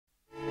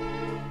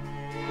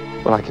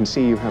Well, I can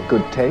see you have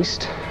good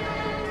taste.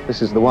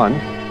 This is the one.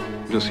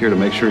 I'm just here to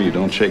make sure you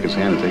don't shake his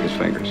hand and take his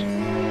fingers.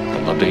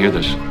 I'd love to hear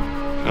this.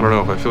 I don't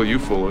know if I feel you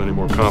full of any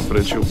more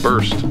confidence, you'll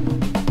burst.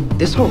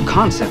 This whole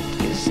concept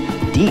is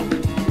deep.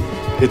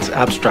 It's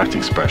abstract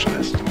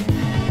expressionist.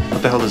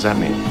 What the hell does that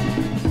mean?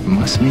 It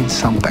must mean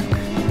something.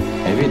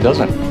 Maybe it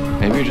doesn't.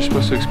 Maybe you're just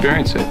supposed to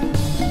experience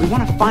it. We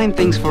want to find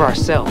things for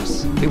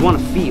ourselves. We want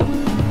to feel.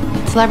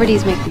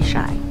 Celebrities make me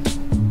shy.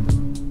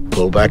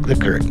 Pull back the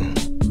curtain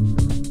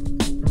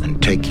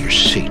and take your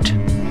seat.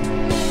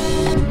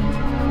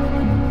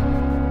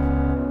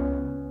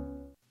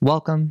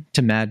 Welcome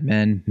to Mad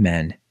Men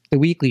Men, the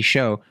weekly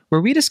show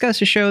where we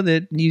discuss a show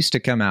that used to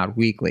come out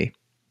weekly.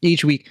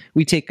 Each week,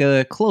 we take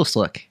a close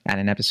look at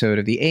an episode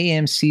of the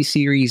AMC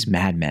series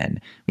Mad Men,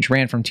 which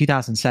ran from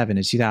 2007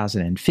 to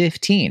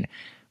 2015.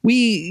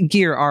 We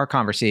gear our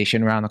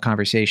conversation around the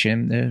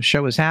conversation the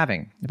show is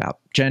having about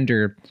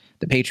gender,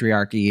 the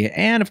patriarchy,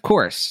 and of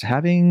course,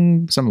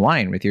 having some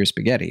wine with your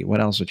spaghetti.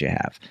 What else would you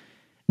have?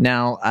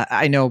 Now,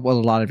 I know what a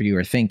lot of you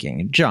are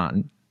thinking.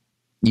 John,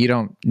 you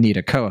don't need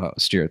a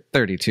co-host. You're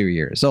 32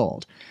 years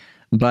old.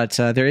 But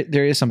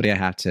there is somebody I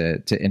have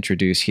to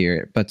introduce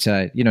here. But,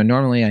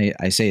 normally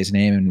I say his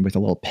name and with a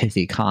little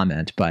pithy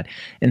comment. But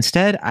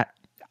instead,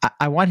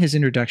 I want his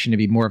introduction to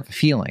be more of a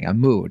feeling, a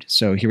mood.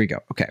 So here we go.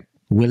 Okay.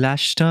 Will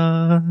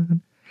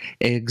Ashton,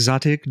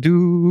 exotic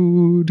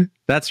dude.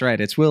 That's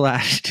right. It's Will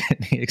Ashton,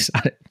 the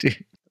exotic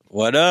dude.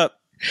 What up?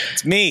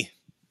 It's me.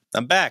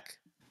 I'm back.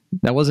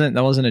 That wasn't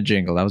a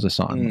jingle. That was a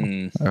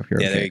song. Yeah,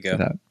 there you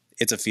go.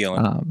 It's a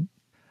feeling.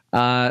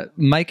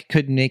 Mike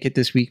couldn't make it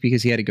this week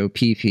because he had to go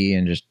pee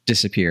and just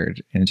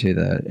disappeared into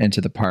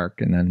the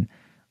park. And then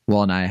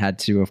Will and I had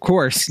to, of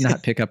course,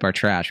 not pick up our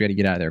trash. We had to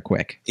get out of there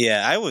quick.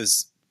 Yeah, I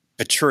was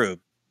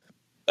perturbed.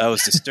 I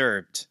was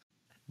disturbed.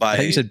 I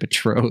thought you said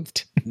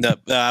betrothed. No,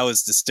 I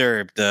was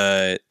disturbed.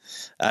 I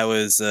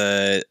was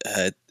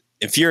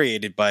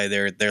infuriated by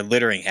their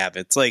littering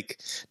habits. Like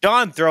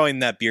Don throwing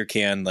that beer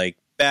can, like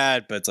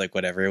bad, but it's like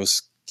whatever. He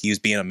was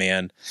being a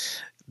man.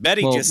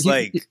 Betty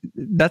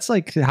that's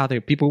like how the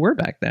people were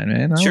back then,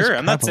 man. Sure,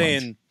 I'm not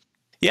saying.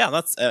 Yeah,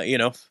 that's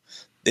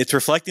it's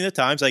reflecting the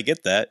times. I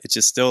get that. It's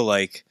just still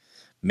like,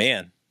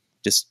 man,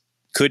 just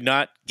could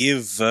not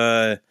give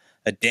a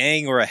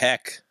dang or a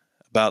heck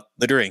about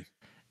littering.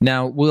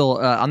 Now, Will,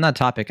 on that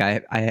topic,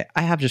 I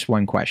have just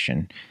one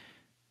question.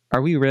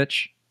 Are we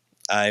rich?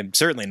 I'm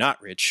certainly not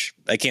rich.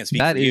 I can't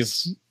speak for you.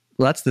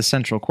 Well, that's the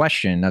central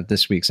question of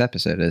this week's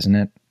episode, isn't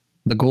it?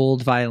 The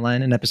Gold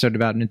Violin, an episode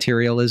about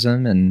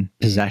materialism and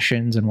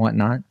possessions and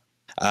whatnot.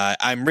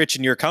 I'm rich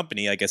in your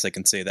company. I guess I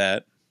can say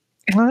that.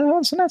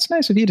 Well, so that's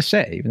nice of you to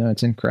say, even though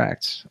it's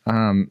incorrect.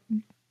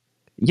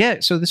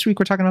 So this week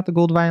we're talking about The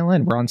Gold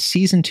Violin. We're on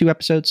season 2,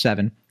 episode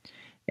 7.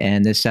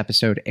 And this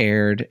episode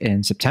aired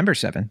in September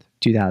 7th,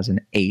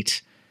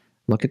 2008.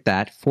 Look at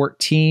that.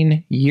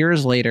 14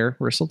 years later,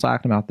 we're still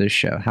talking about this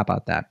show. How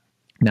about that?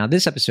 Now,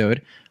 this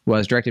episode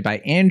was directed by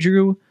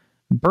Andrew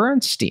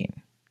Bernstein,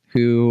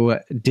 who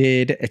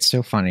did... It's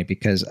so funny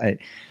because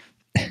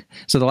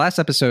So the last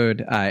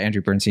episode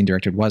Andrew Bernstein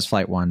directed was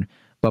Flight 1.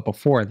 But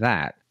before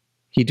that,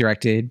 he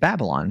directed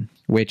Babylon,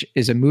 which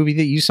is a movie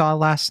that you saw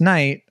last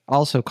night,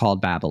 also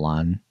called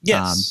Babylon.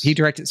 Yes. He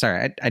directed,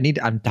 sorry,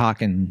 I'm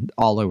talking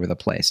all over the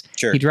place.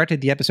 Sure. He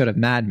directed the episode of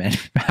Mad Men,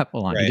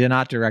 Babylon. Right. He did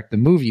not direct the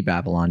movie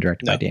Babylon,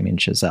 directed by Damien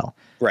Chazelle.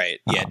 Right.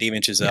 Yeah,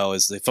 Damien Chazelle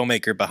is the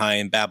filmmaker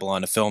behind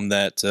Babylon, a film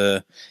that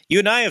you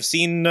and I have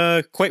seen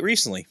quite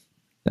recently.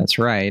 That's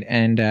right.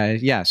 And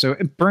so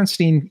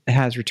Bernstein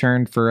has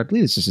returned for, I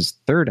believe this is his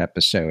 3rd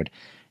episode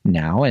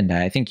now. And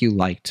I think you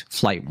liked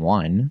Flight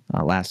 1,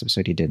 last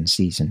episode he did in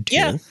season 2.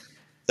 Yeah,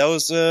 that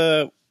was,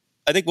 I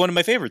think, one of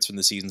my favorites from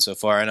the season so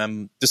far. And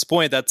I'm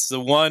disappointed that's the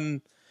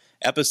one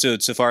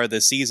episode so far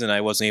this season I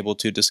wasn't able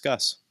to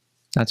discuss.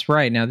 That's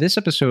right. Now, this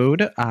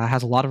episode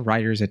has a lot of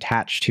writers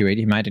attached to it.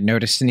 You might have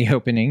noticed in the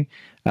opening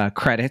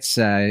credits,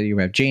 you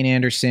have Jane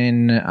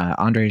Anderson,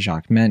 Andre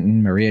Jacques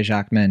Menton, Maria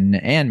Jacques Menton,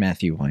 and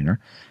Matthew Weiner.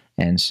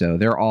 And so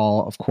they're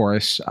all, of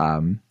course,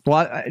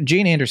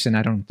 Jane Anderson,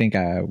 I don't think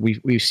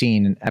we've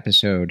seen an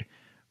episode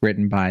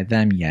written by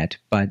them yet.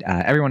 But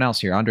everyone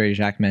else here, Andre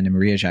Jacques Menton and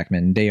Maria Jacques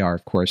Menton, they are,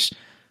 of course,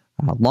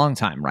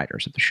 longtime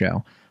writers of the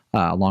show,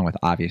 along with,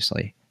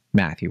 obviously,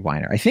 Matthew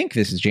Weiner. I think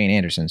this is Jane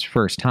Anderson's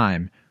first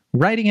time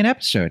writing an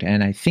episode,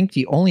 and I think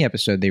the only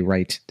episode they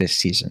write this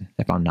season,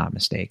 if I'm not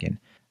mistaken.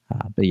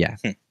 But yeah,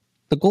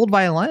 The Gold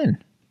Violin.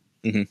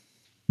 Mm-hmm.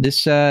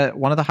 This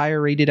one of the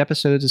higher rated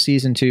episodes of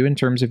season 2 in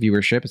terms of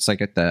viewership. It's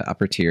like at the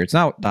upper tier. It's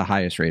not the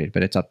highest rated,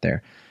 but it's up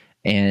there.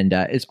 And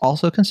it's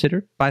also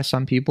considered by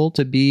some people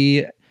to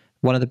be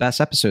one of the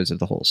best episodes of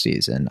the whole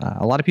season.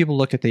 A lot of people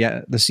look at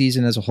the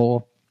season as a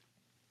whole.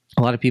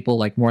 A lot of people,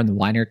 like more in the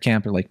Weiner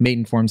camp, are like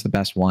Maidenform's the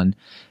best one.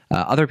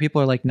 Other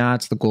people are like, nah,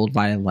 it's The Gold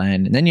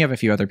Violin. And then you have a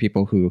few other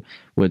people who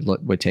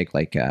would take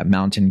like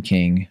Mountain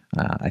King,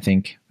 I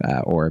think,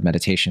 or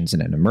Meditations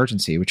in an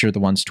Emergency, which are the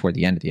ones toward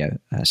the end of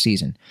the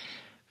season.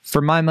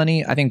 For my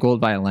money, I think Gold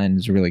Violin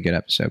is a really good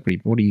episode.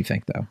 What do you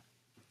think, though?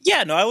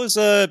 Yeah, no, I was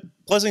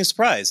pleasantly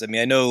surprised. I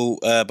mean, I know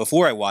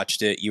before I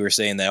watched it, you were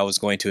saying that I was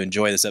going to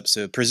enjoy this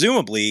episode,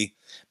 presumably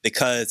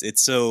because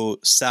it's so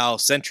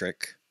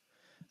Sal-centric.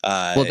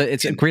 Well,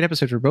 it's a great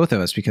episode for both of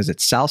us because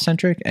it's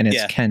Sal-centric and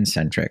it's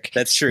Ken-centric.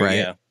 That's true, right?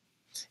 yeah.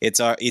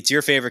 It's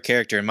your favorite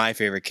character and my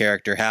favorite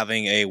character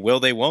having a will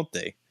they, won't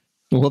they?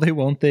 Will they,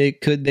 won't they,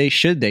 could they,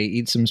 should they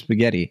eat some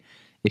spaghetti,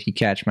 if you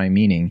catch my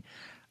meaning.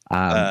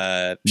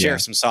 Share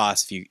some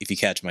sauce if you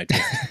catch my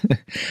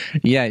drift.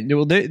 Yeah,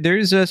 well,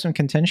 there's some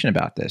contention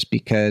about this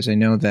because I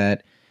know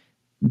that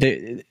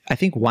I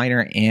think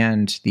Weiner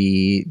and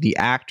the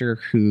actor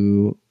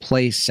who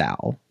plays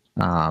Sal,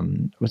 I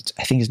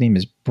think his name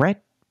is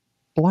Brett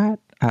Blatt.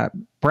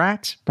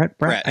 Brett.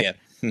 Yeah.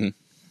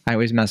 I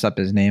always mess up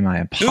his name. I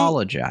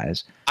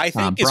apologize. I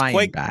think Brian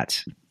quite.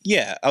 Batt.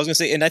 Yeah, I was gonna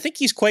say, and I think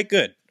he's quite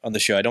good on the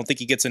show. I don't think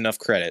he gets enough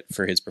credit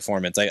for his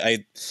performance.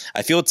 I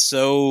feel it's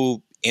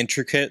so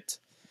intricate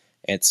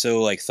and so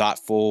like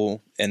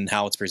thoughtful in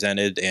how it's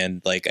presented,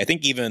 and like I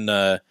think even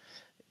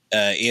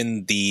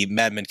in the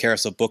Mad Men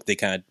Carousel book they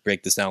kind of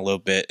break this down a little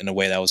bit in a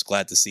way that I was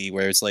glad to see,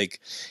 where it's like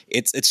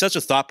it's such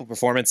a thoughtful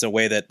performance in a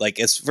way that like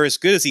as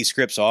good as these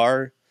scripts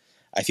are,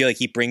 I feel like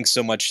he brings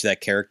so much to that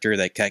character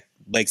that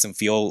makes him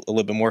feel a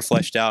little bit more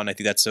fleshed out, and I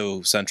think that's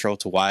so central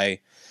to why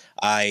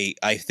I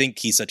think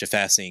he's such a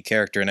fascinating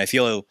character, and I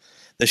feel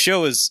the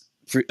show is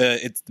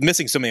it's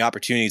missing so many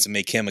opportunities to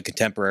make him a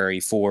contemporary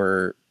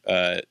for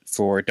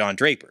Don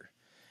Draper,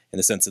 in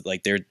the sense that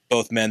like they're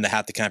both men that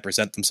have to kind of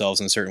present themselves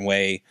in a certain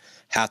way,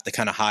 have to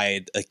kind of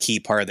hide a key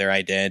part of their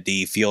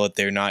identity, feel that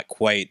they're not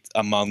quite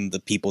among the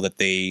people that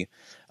they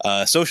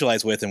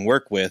socialize with and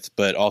work with,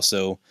 but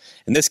also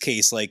in this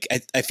case, like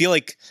I feel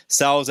like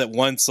Sal is at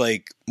once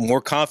like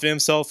more confident in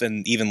himself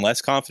and even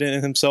less confident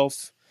in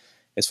himself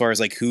as far as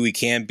like who he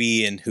can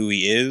be and who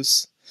he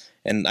is.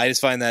 And I just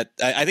find that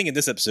I think in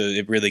this episode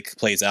it really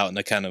plays out in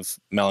a kind of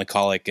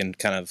melancholic and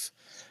kind of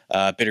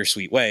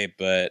bittersweet way.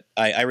 But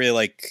I really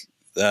like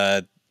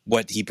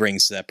what he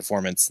brings to that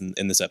performance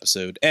in this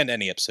episode and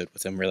any episode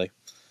with him, really.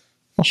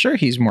 Well, sure,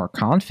 he's more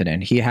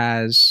confident. He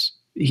has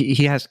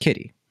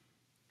Kitty,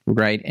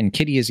 right? And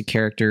Kitty is a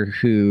character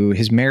who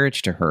his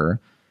marriage to her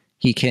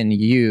he can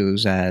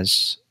use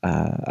as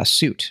a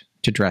suit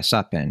to dress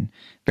up in,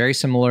 very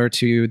similar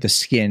to the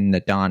skin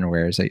that Don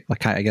wears.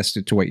 Like I guess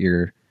to what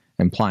you're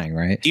implying,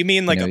 right? Do you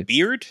mean like a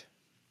beard?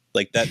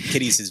 Like that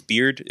Kitty's his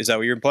beard? Is that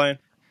what you're implying?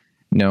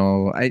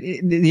 No,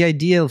 the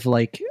idea of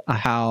like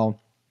how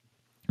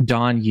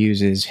Don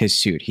uses his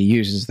suit, he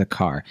uses the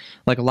car.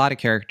 Like a lot of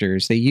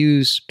characters, they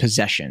use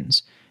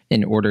possessions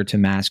in order to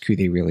mask who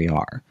they really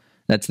are.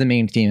 That's the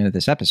main theme of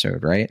this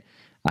episode, right?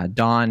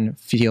 Don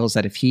feels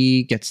that if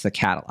he gets the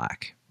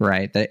Cadillac,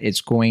 right, that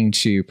it's going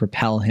to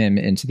propel him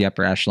into the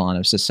upper echelon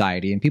of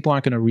society, and people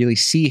aren't going to really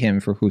see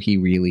him for who he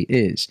really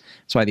is.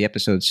 That's why the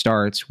episode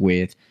starts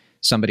with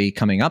somebody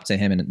coming up to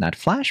him in that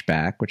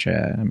flashback, which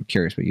I'm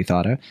curious what you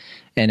thought of,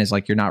 and is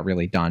like, you're not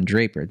really Don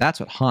Draper. That's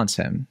what haunts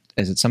him,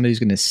 is that somebody's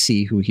going to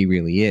see who he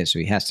really is. So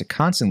he has to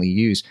constantly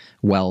use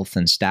wealth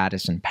and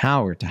status and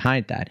power to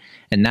hide that.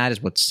 And that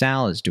is what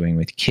Sal is doing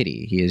with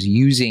Kitty. He is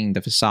using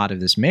the facade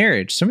of this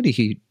marriage, somebody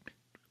he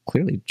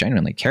clearly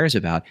genuinely cares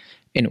about,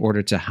 in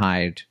order to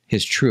hide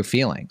his true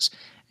feelings.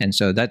 And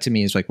so that to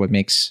me is like what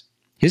makes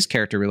his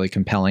character really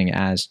compelling,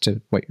 as to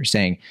what you're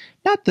saying,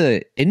 not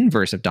the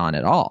inverse of Don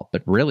at all,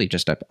 but really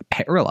just a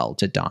parallel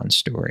to Don's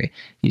story.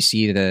 You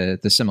see the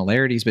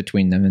similarities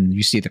between them, and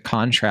you see the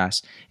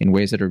contrast in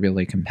ways that are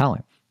really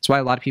compelling. That's why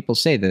a lot of people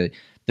say that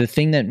the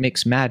thing that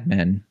makes Mad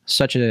Men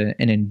such an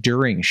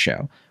enduring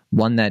show,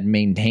 one that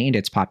maintained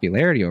its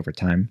popularity over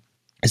time,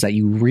 is that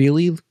you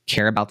really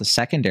care about the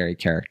secondary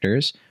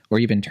characters or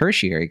even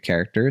tertiary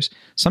characters,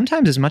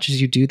 sometimes as much as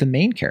you do the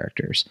main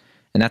characters.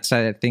 And that's,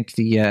 I think,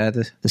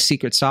 the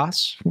secret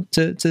sauce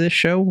to this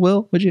show.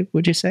 Will,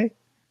 would you say?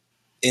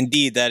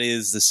 Indeed, that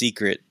is the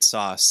secret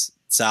sauce.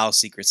 Sal's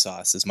secret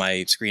sauce, as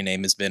my screen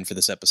name has been for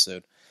this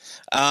episode.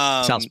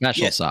 Sal's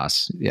special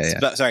sauce.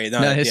 Yeah. Sorry,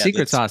 no, his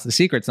secret sauce. The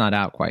secret's not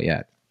out quite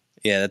yet.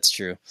 Yeah, that's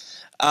true.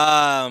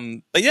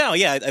 But yeah,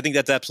 I think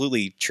that's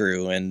absolutely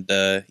true. And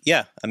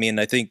yeah, I mean,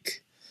 I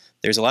think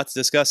there's a lot to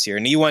discuss here.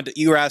 And you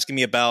were asking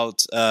me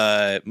about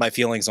my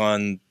feelings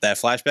on that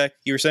flashback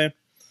you were saying?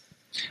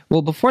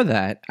 Well, before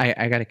that,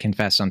 I got to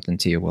confess something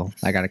to you, Will.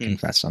 I got to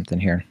confess something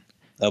here.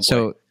 Oh,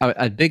 so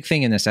a big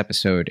thing in this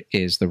episode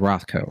is the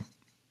Rothko,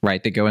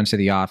 right? They go into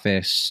the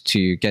office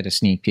to get a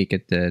sneak peek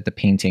at the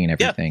painting and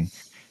everything.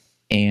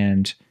 Yeah.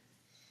 And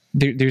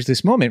there's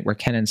this moment where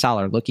Ken and Sal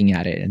are looking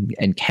at it,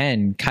 and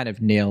Ken kind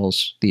of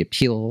nails the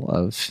appeal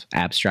of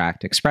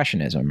abstract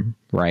expressionism,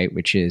 right?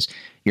 Which is,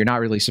 you're not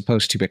really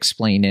supposed to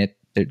explain it.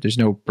 There's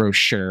no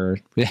brochure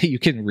that you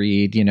can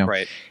read,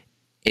 Right.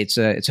 It's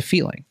a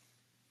feeling,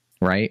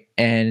 right?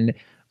 And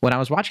when I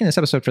was watching this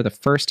episode for the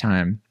first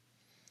time,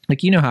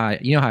 like, you know how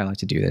I like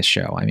to do this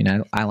show. I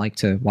mean, I like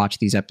to watch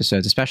these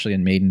episodes, especially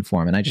in maiden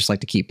form, and I just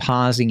like to keep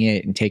pausing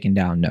it and taking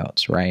down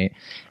notes, right?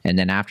 And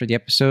then after the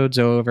episode's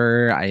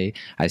over,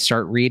 I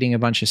start reading a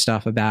bunch of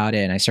stuff about it,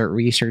 and I start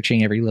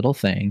researching every little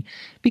thing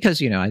because,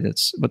 you know,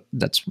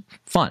 that's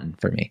fun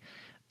for me.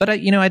 But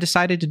I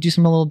decided to do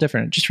something a little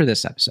different just for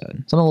this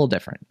episode, something a little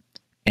different.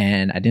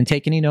 And I didn't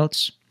take any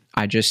notes.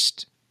 I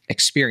just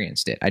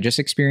experienced it. I just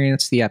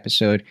experienced the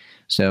episode.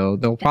 So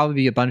there'll probably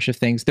be a bunch of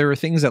things. There were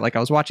things that, like, I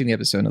was watching the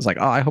episode and I was like,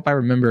 oh, I hope I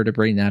remember to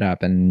bring that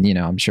up. And, you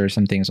know, I'm sure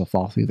some things will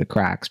fall through the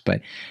cracks.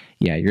 But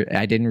yeah,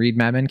 I didn't read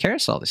Mad Men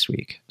Carousel this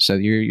week. So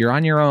you're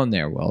on your own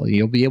there, Will.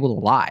 You'll be able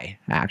to lie,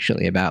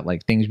 actually, about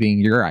like things being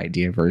your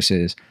idea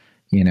versus,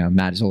 you know,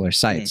 Matt Zoller's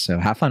sites. So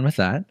have fun with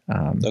that.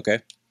 Okay.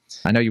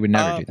 I know you would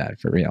never do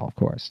that for real, of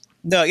course.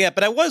 No, yeah,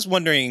 but I was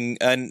wondering,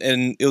 and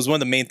it was one of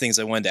the main things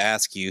I wanted to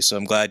ask you, so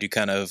I'm glad you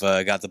kind of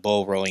got the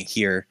ball rolling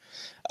here.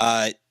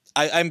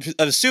 I'm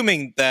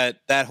assuming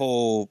that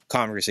whole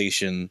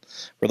conversation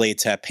related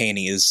to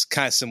painting is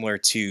kind of similar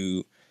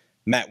to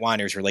Matt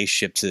Weiner's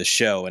relationship to the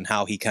show and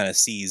how he kind of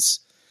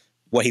sees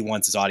what he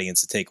wants his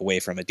audience to take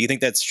away from it. Do you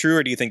think that's true,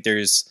 or do you think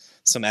there's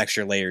some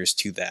extra layers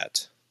to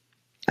that?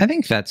 I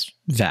think that's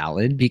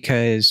valid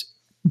because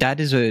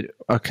that is a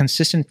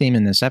consistent theme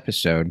in this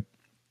episode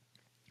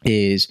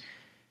is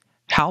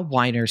how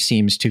Weiner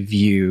seems to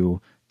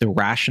view the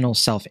rational,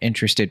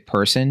 self-interested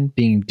person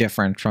being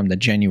different from the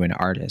genuine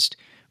artist.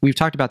 We've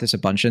talked about this a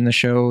bunch in the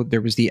show. There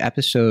was the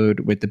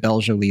episode with the Belle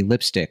Jolie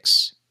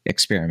lipsticks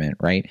experiment,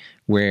 right?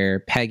 Where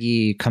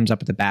Peggy comes up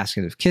with a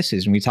basket of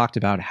kisses. And we talked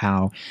about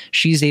how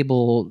she's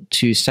able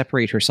to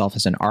separate herself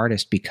as an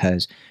artist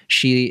because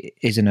she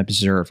is an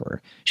observer.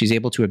 She's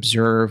able to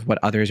observe what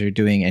others are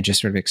doing and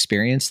just sort of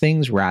experience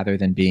things rather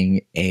than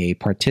being a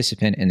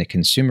participant in the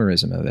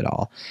consumerism of it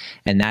all.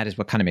 And that is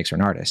what kind of makes her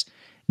an artist.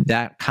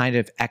 That kind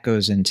of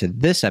echoes into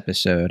this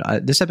episode.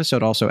 This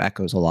episode also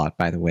echoes a lot,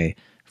 by the way,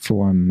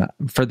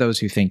 for those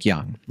who think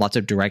young. Lots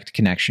of direct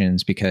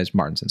connections because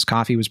Martinson's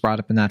Coffee was brought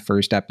up in that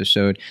first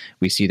episode.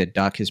 We see that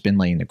Duck has been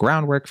laying the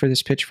groundwork for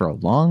this pitch for a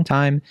long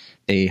time.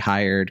 They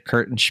hired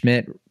Kurt and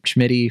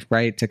Schmitty,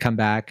 right, to come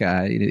back.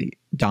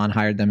 Don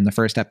hired them in the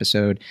first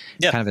episode,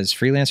 kind of as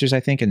freelancers,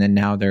 I think, and then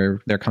now they're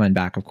coming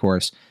back, of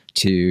course,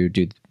 to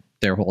do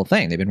their whole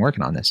thing. They've been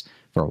working on this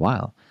for a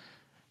while.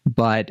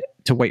 But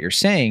to what you're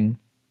saying,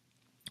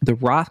 the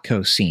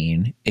Rothko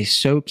scene is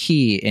so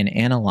key in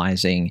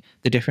analyzing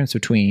the difference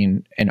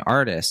between an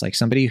artist, like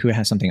somebody who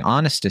has something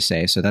honest to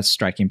say. So that's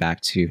striking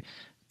back to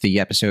the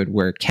episode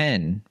where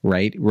Ken,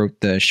 right,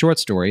 wrote the short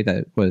story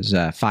that was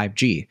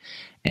 5G.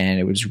 And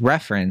it was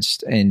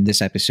referenced in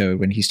this episode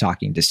when he's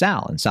talking to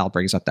Sal. And Sal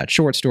brings up that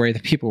short story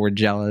that people were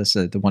jealous,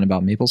 the one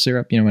about maple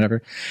syrup, you know,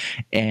 whatever.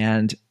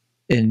 And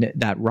in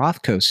that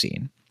Rothko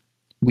scene,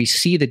 we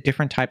see the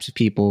different types of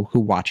people who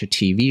watch a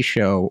TV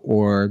show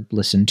or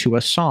listen to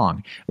a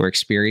song or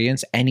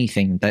experience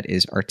anything that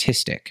is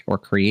artistic or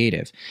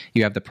creative.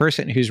 You have the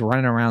person who's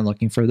running around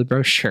looking for the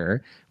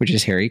brochure, which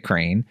is Harry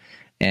Crane.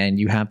 And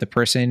you have the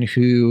person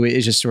who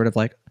is just sort of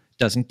like,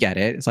 doesn't get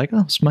it. It's like,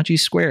 oh, smudgy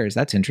squares.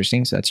 That's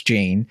interesting. So that's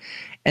Jane.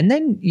 And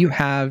then you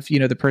have, you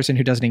know, the person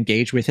who doesn't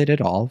engage with it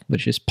at all,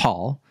 which is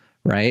Paul,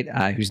 right?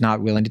 Who's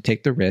not willing to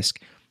take the risk.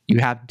 You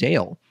have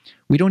Dale.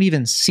 We don't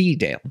even see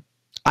Dale.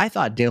 I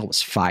thought Dale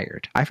was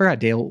fired. I forgot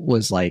Dale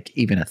was like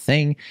even a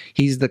thing.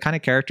 He's the kind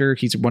of character,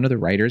 he's one of the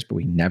writers, but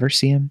we never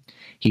see him.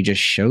 He just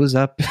shows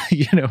up,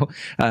 you know,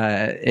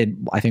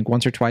 I think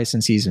once or twice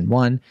in season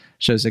 1,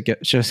 shows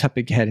up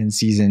again in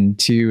season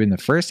 2 in the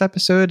first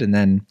episode, and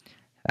then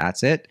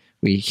that's it.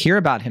 We hear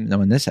about him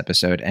though in this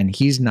episode, and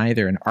he's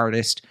neither an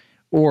artist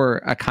or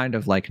a kind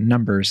of like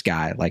numbers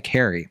guy like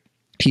Harry.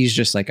 He's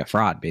just like a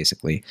fraud,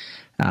 basically.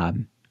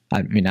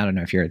 I mean, I don't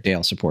know if you're a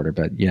Dale supporter,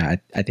 but yeah,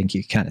 I think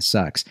he kind of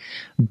sucks.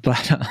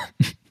 But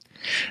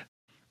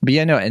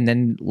yeah, no. And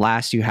then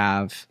last you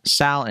have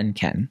Sal and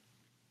Ken.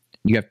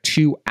 You have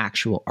 2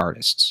 actual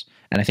artists.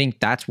 And I think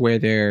that's where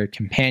their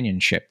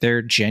companionship,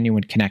 their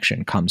genuine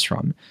connection comes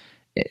from.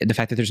 The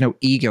fact that there's no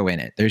ego in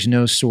it. There's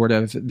no sort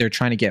of, they're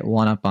trying to get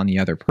one up on the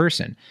other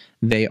person.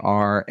 They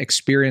are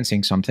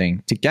experiencing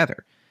something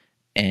together.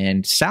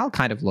 And Sal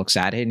kind of looks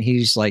at it and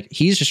he's like,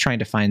 he's just trying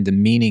to find the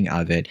meaning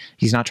of it.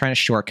 He's not trying to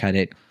shortcut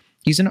it.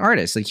 He's an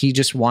artist. Like, he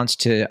just wants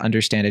to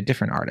understand a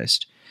different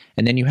artist.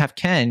 And then you have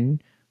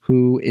Ken,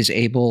 who is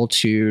able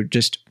to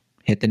just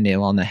hit the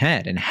nail on the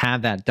head and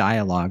have that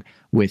dialogue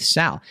with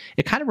Sal.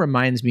 It kind of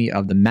reminds me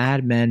of the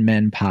Mad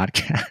Men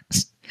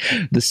podcast,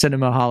 the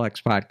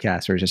Cinemaholics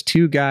podcast, where it's just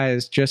 2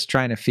 guys just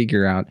trying to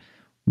figure out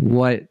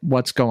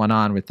what's going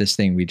on with this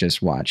thing we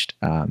just watched.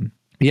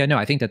 Yeah, no,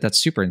 I think that's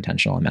super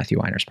intentional on Matthew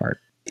Weiner's part.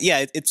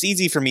 Yeah, it's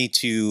easy for me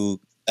to,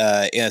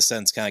 in a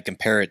sense, kind of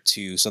compare it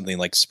to something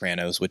like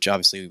Sopranos, which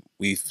obviously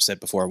we've said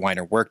before,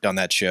 Weiner worked on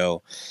that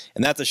show.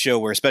 And that's a show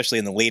where, especially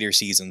in the later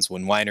seasons,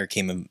 when Weiner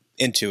came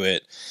into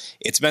it,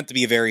 it's meant to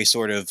be a very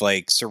sort of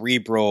like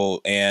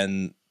cerebral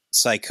and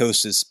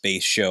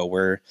psychosis-based show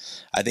where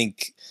I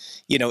think,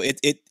 you know,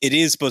 it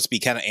is supposed to be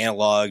kind of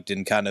analoged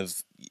and kind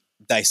of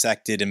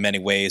dissected in many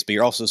ways, but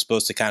you're also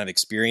supposed to kind of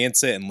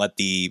experience it and let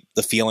the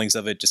feelings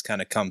of it just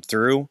kind of come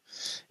through.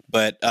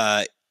 But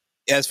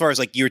as far as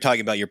like you were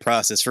talking about your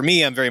process, for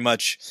me, I'm very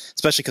much,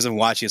 especially because I'm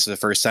watching this for the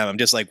first time, I'm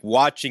just like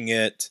watching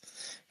it,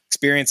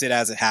 experience it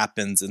as it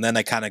happens, and then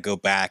I kind of go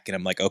back and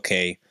I'm like,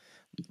 okay,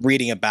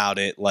 reading about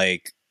it,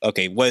 like,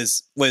 okay, what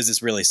is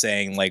this really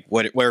saying? Like,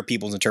 what are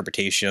people's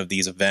interpretation of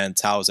these events?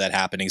 How is that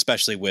happening?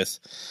 Especially with,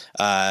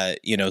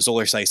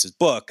 Zoller Seiss's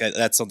book.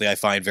 That's something I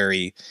find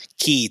very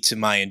key to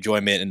my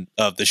enjoyment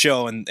of the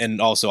show. And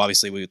also,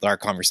 obviously, with our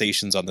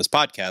conversations on this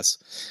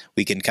podcast,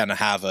 we can kind of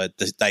have a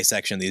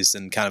dissection of these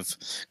and kind of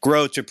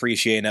grow to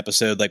appreciate an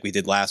episode like we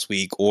did last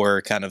week,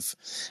 or kind of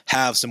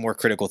have some more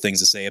critical things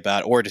to say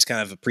about, or just kind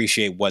of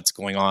appreciate what's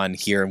going on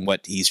here and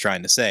what he's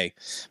trying to say.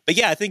 But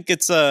yeah, I think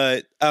it's,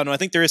 I don't know, I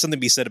think there is something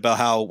to be said about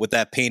how with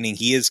that painting,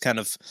 he is kind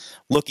of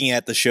looking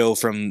at the show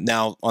from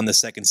now on the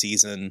second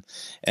season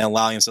and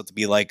allowing himself to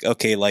be like,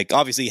 okay, like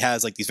obviously he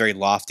has like these very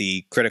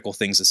lofty critical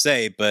things to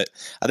say, but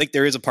I think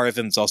there is a part of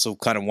him that's also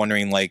kind of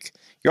wondering, like,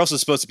 you're also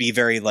supposed to be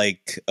very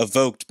like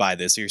evoked by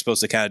this. So you're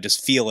supposed to kind of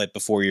just feel it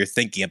before you're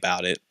thinking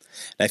about it.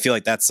 And I feel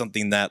like that's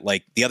something that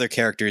like the other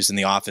characters in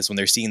the office, when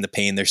they're seeing the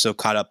pain, they're so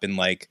caught up in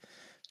like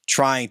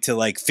trying to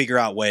like figure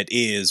out what it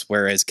is.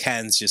 Whereas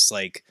Ken's just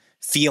like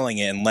feeling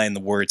it and letting the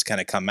words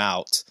kind of come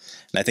out.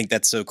 And I think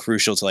that's so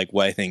crucial to like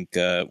what I think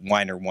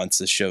Weiner wants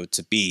the show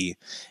to be.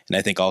 And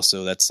I think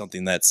also that's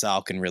something that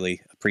Sal can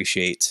really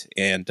appreciate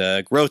and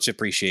grow to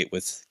appreciate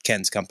with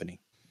Ken's company.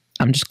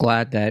 I'm just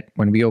glad that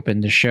when we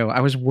opened the show,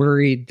 I was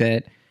worried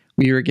that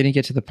we were going to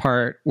get to the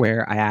part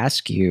where I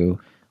ask you,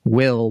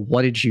 Will,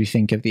 what did you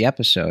think of the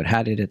episode?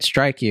 How did it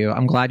strike you?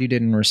 I'm glad you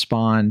didn't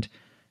respond,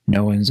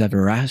 no one's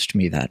ever asked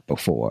me that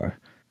before.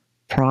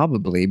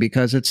 Probably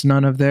because it's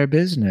none of their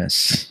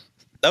business.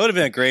 That would have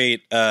been a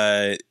great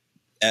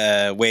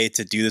way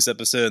to do this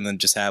episode, and then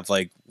just have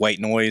like white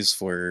noise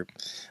for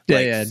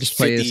like just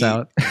play this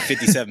out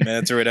 57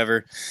 minutes or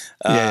whatever.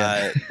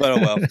 But oh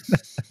well.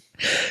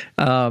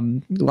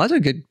 Lots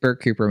of good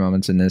Bert Cooper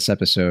moments in this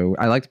episode.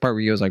 I like the part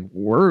where he goes like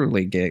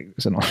whirly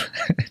gigs and all.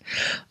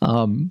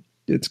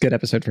 It's a good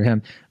episode for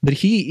him. But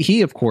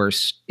he of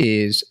course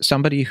is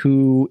somebody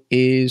who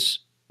is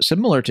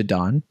similar to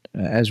Don.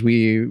 As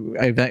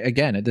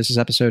this is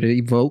episode, it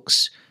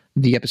evokes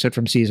the episode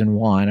from season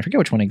 1. I forget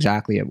which one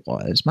exactly it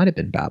was. Might have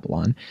been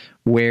Babylon,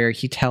 where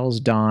he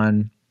tells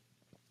Don,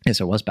 yes,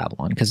 it was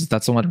Babylon, because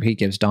that's the one where he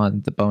gives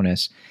Don the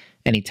bonus,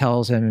 and he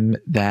tells him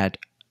that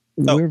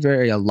we're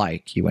very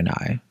alike, you and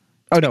I.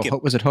 Oh, no,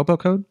 was it Hobo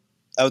Code?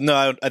 Oh,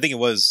 no, I think it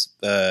was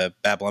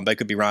Babylon, but I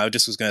could be wrong. I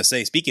just was going to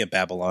say, speaking of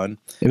Babylon.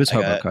 It was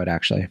Hobo Code,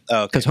 actually.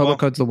 Oh, because Hobo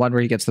Code's the one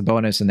where he gets the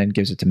bonus and then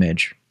gives it to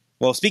Midge.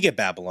 Well, speaking of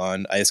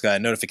Babylon, I just got a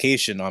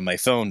notification on my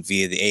phone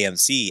via the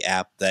AMC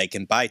app that I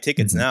can buy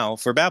tickets now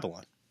for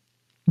Babylon.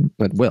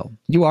 But Will,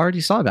 you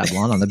already saw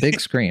Babylon on the big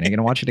screen. Are you going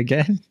to watch it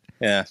again?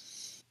 Yeah.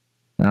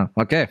 Oh,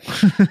 okay.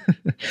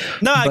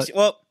 No, actually,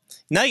 well,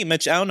 now you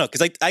mention, I don't know,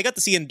 because I got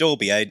to see it in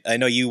Dolby. I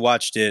know you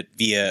watched it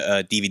via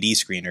a DVD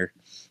screener.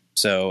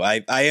 So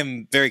I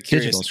am very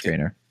curious. Digital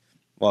screener.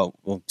 Well,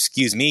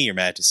 excuse me, Your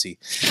Majesty.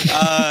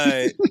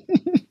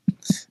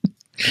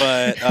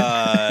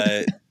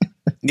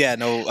 Yeah,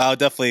 no, I'll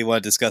definitely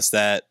want to discuss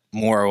that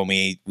more when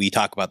we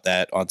talk about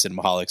that on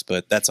Cinemaholics,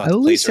 but that's on I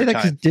always say or that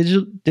time.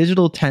 because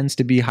digital tends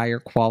to be higher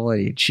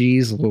quality.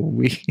 Jeez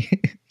Louise.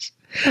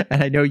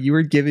 And I know you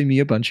were giving me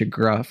a bunch of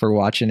gruff for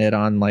watching it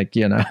on like,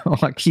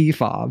 a key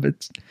fob.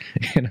 It's,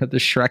 the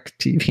Shrek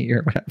TV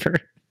or whatever.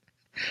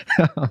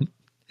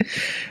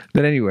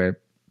 But anyway,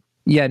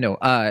 yeah, no,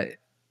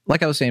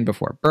 like I was saying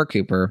before, Bert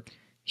Cooper,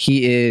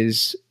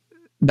 he's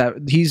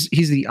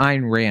the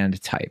Ayn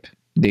Rand type.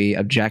 The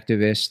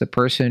objectivist, the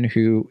person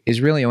who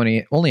is really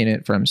only in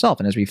it for himself.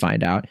 And as we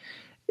find out,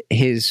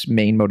 his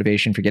main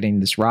motivation for getting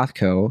this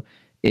Rothko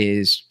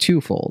is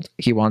twofold.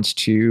 He wants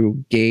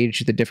to gauge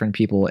the different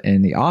people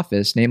in the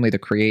office, namely the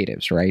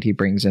creatives, right? He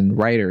brings in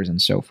writers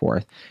and so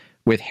forth.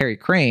 With Harry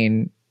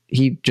Crane,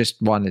 he just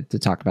wanted to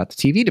talk about the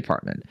TV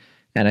department.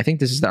 And I think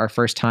this is our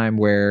first time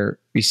where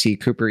we see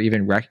Cooper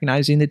even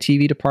recognizing the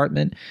TV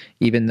department,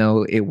 even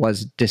though it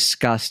was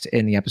discussed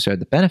in the episode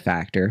The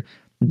Benefactor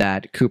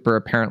that Cooper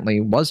apparently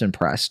was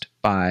impressed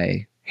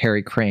by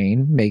Harry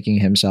Crane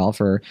making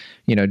himself or,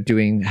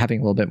 having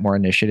a little bit more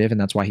initiative. And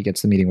that's why he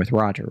gets the meeting with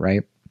Roger,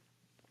 right?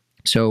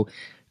 So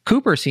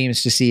Cooper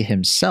seems to see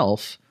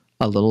himself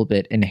a little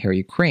bit in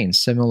Harry Crane,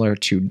 similar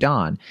to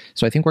Don.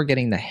 So I think we're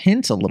getting the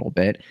hint a little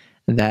bit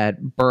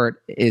that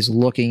Bert is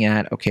looking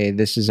at, okay,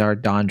 this is our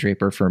Don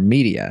Draper for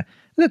media.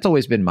 That's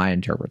always been my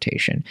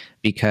interpretation,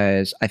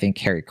 because I think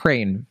Harry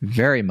Crane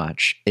very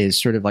much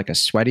is sort of like a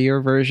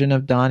sweatier version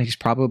of Don. He's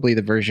probably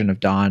the version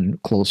of Don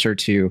closer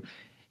to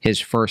his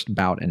first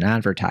bout in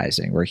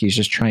advertising, where he's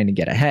just trying to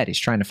get ahead. He's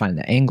trying to find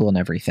the angle and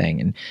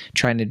everything and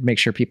trying to make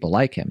sure people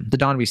like him. The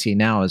Don we see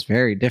now is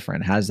very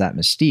different, has that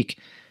mystique.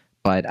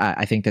 But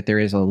I think that there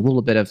is a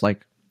little bit of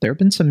like, there have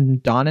been some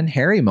Don and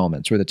Harry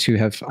moments where the two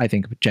have, I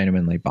think,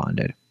 genuinely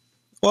bonded.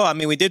 Well, I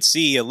mean, we did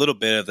see a little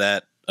bit of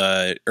that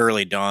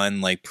early Don,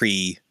 like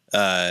pre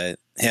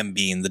him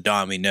being the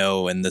Don we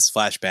know in this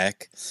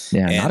flashback.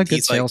 Yeah, and not a good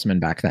he's like, salesman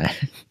back then.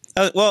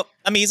 well,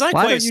 I mean, he's not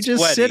Why quite don't you just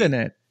sweaty. sit in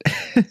it?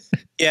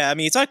 Yeah, I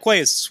mean, he's not quite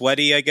as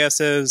sweaty, I guess,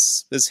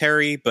 as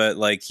Harry, but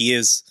like he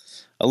is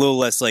a little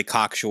less like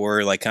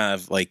cocksure, like kind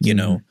of like, you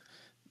know,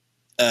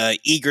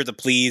 eager to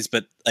please,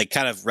 but like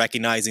kind of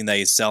recognizing that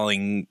he's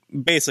selling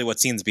basically what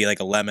seems to be like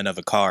a lemon of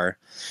a car.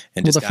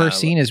 And Well, just the first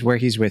scene is where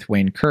he's with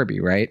Wayne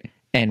Kirby, right?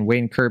 And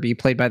Wayne Kirby,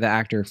 played by the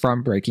actor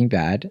from Breaking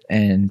Bad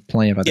and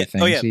plenty of other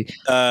things. Oh,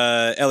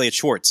 yeah. Elliot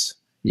Schwartz.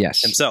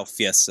 Yes. Himself,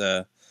 yes.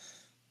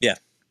 Yeah.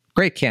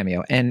 Great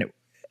cameo. And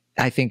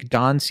I think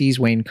Don sees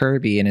Wayne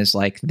Kirby and is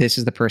like, this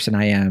is the person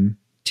I am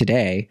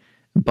today.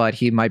 But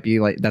he might be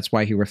like, that's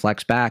why he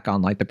reflects back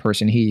on like the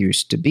person he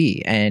used to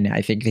be. And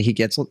I think that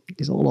he's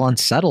a little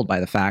unsettled by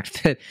the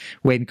fact that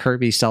Wayne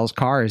Kirby sells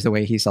cars the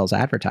way he sells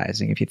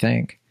advertising, if you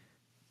think.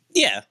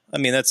 Yeah. I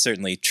mean, that's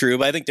certainly true.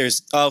 But I think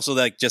there's also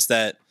like just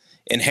that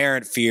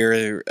inherent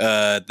fear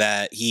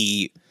that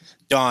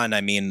Don,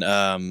 I mean,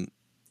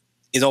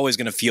 is always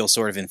going to feel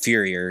sort of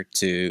inferior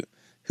to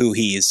who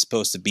he is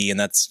supposed to be. And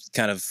that's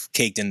kind of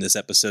caked in this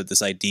episode,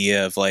 this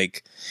idea of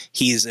like,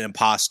 he's an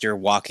imposter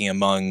walking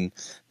among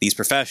these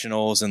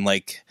professionals and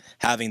like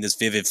having this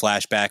vivid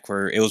flashback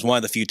where it was one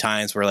of the few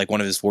times where like one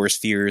of his worst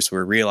fears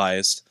were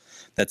realized,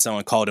 that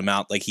someone called him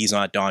out. Like, he's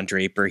not Don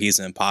Draper. He's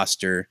an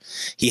imposter.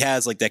 He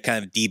has like that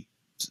kind of deep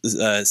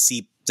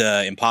seeped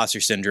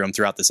imposter syndrome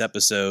throughout this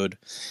episode.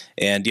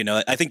 And, you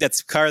know, I think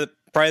that's probably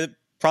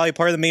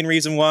part of the main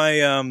reason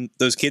why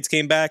those kids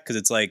came back, because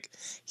it's like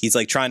he's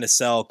like trying to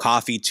sell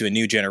coffee to a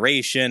new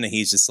generation, and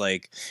he's just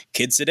like,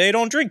 kids today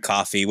don't drink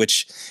coffee,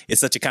 which is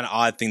such a kind of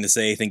odd thing to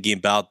say thinking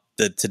about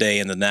the today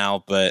and the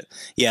now. But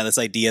yeah, this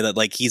idea that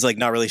like he's like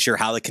not really sure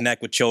how to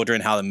connect with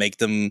children, how to make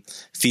them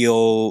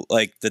feel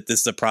like that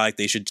this is a product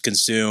they should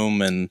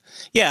consume. And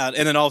yeah,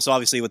 and then also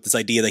obviously with this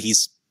idea that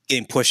he's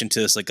getting pushed into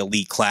this like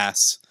elite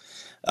class,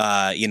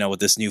 you know, with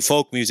this new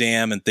folk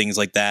museum and things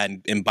like that,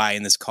 and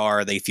buying this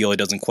car they feel he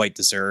doesn't quite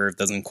deserve,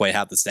 doesn't quite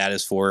have the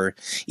status for,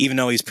 even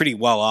though he's pretty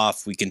well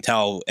off, we can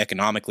tell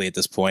economically at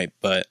this point.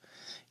 But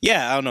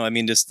yeah, I don't know. I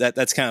mean, just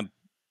that's kind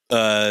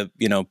of,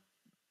 you know,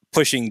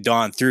 pushing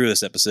Don through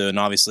this episode. And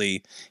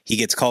obviously he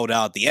gets called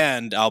out at the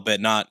end, albeit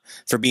not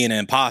for being an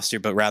imposter,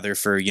 but rather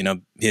for, you know,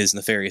 his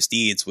nefarious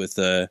deeds with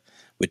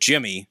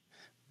Jimmy.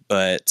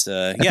 But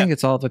I think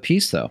it's all of a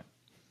piece, though.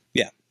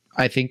 Yeah.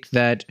 I think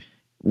that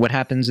what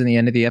happens in the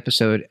end of the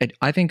episode,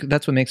 I think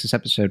that's what makes this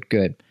episode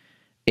good.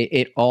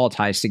 It all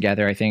ties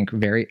together, I think,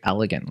 very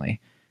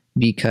elegantly,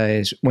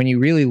 because when you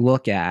really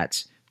look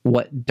at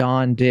what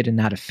Don did in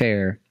that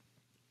affair,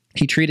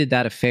 he treated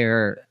that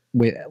affair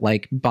with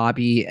like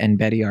Bobby and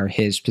Betty are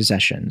his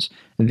possessions.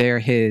 They're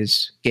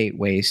his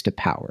gateways to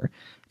power.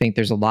 I think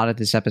there's a lot of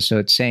this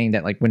episode saying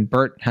that, like, when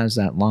Bert has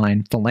that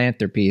line,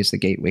 philanthropy is the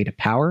gateway to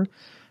power.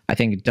 I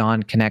think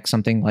Don connects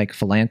something like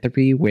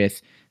philanthropy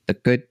with the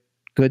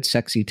good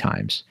sexy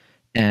times,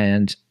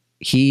 and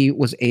he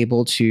was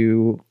able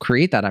to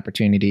create that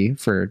opportunity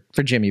for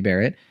Jimmy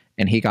Barrett,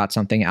 and he got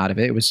something out of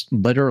it. It was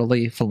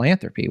literally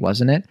philanthropy,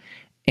 wasn't it?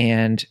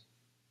 And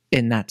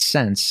in that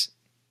sense,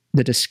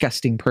 the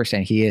disgusting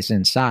person he is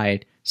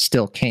inside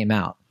still came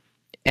out.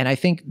 And I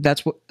think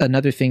that's what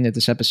another thing that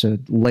this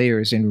episode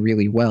layers in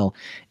really well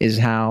is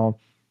how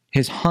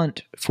his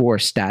hunt for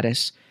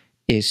status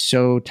is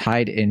so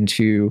tied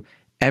into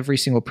every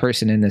single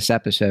person in this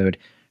episode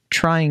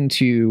trying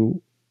to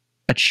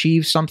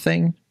achieve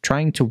something,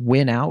 trying to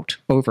win out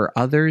over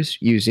others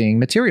using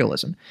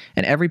materialism.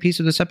 And every piece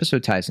of this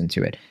episode ties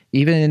into it.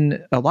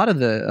 Even a lot of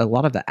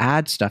the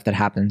ad stuff that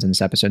happens in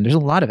this episode, there's a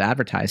lot of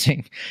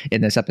advertising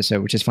in this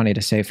episode, which is funny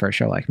to say for a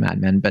show like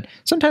Mad Men. But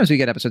sometimes we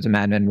get episodes of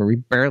Mad Men where we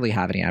barely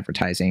have any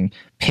advertising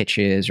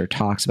pitches or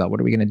talks about what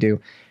are we going to do.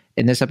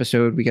 In this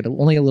episode, we get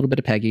only a little bit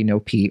of Peggy,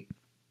 no Pete.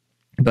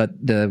 But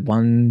the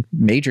one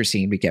major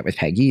scene we get with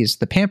Peggy is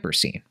the Pampers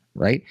scene,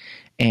 right?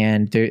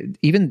 And there,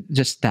 even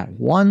just that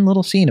one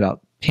little scene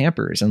about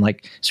Pampers and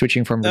like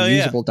switching from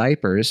reusable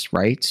diapers,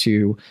 right,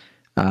 to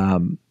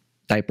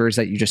diapers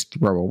that you just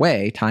throw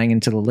away, tying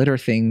into the litter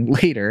thing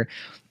later,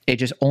 it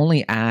just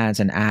only adds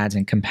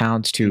and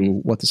compounds to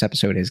what this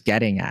episode is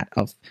getting at,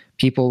 of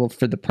people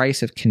for the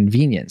price of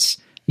convenience.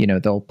 You know,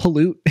 they'll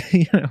pollute,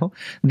 you know,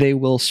 they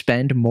will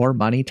spend more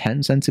money,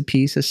 10 cents a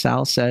piece, as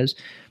Sal says,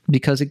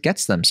 because it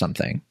gets them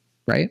something,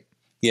 right?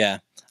 Yeah.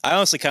 I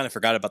honestly kind of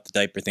forgot about the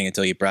diaper thing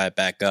until you brought it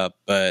back up,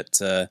 but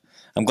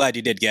I'm glad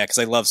you did, yeah, because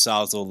I love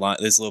Sal's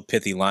this little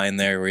pithy line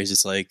there where he's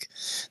just like,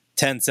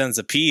 10 cents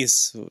a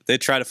piece, they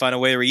try to find a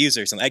way to reuse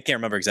it or something. I can't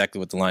remember exactly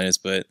what the line is,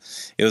 but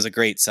it was a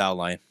great Sal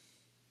line.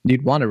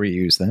 You'd want to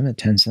reuse them at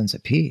 10 cents a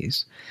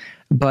piece.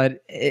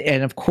 But,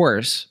 and of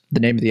course,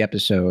 the name of the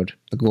episode,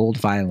 the gold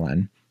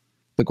violin,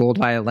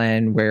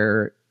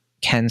 where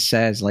Ken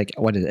says, like,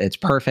 what is it? It's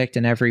perfect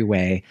in every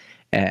way,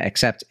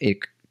 except it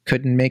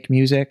couldn't make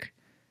music.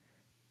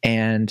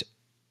 And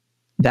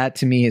that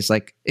to me is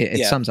like,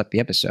 it sums up the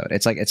episode.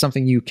 It's like, it's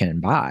something you can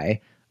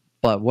buy,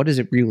 but what does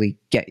it really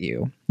get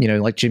you? You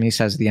know, like Jimmy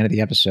says at the end of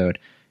the episode,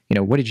 you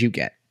know, what did you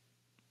get?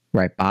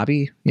 right,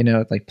 Bobby,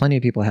 like plenty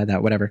of people had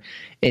that, whatever.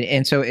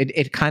 And so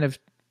it kind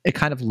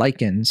of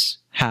likens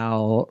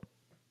how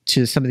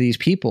to some of these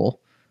people,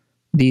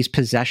 these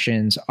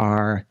possessions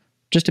are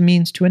just a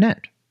means to an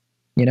end,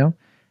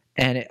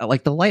 and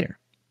like the lighter,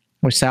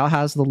 where Sal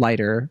has the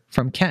lighter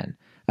from Ken.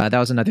 That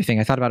was another thing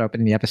I thought about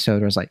opening the episode.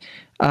 Where I was like,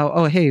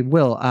 oh, hey,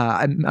 Will,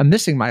 I'm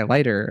missing my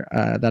lighter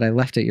that I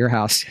left at your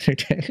house the other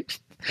day.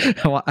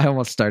 I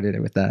almost started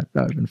it with that.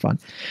 That would have been fun.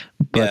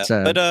 But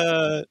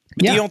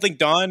you don't think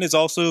Don is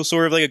also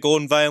sort of like a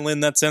golden violin in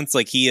that sense?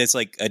 Like he is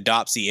like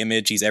adopts the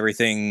image. He's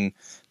everything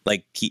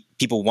like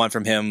people want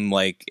from him,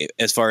 like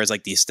as far as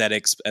like the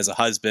aesthetics as a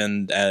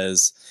husband,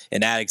 as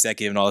an ad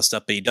executive and all this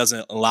stuff, but he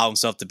doesn't allow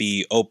himself to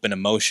be open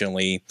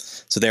emotionally.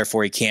 So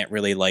therefore he can't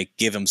really like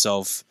give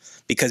himself,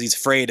 because he's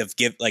afraid of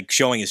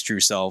showing his true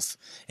self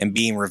and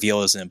being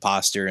revealed as an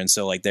imposter. And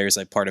so like there's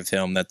like part of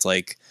him that's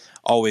like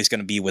always going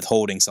to be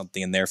withholding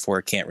something, and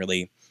therefore can't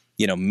really,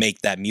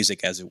 make that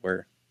music, as it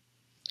were.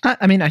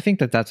 I mean, I think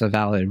that that's a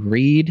valid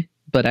read,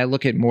 but I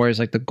look at more as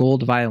like the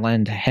gold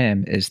violin to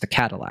him is the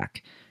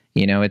Cadillac.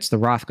 It's the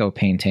Rothko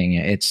painting.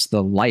 It's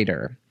the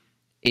lighter.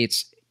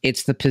 It's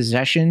the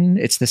possession.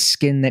 It's the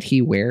skin that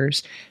he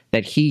wears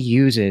that he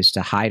uses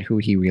to hide who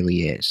he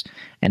really is.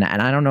 And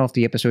I don't know if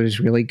the episode is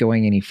really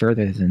going any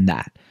further than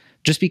that,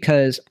 just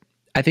because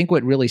I think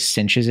what really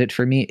cinches it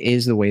for me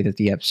is the way that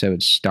the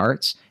episode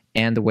starts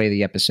and the way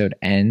the episode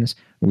ends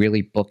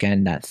really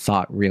bookend that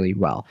thought really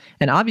well.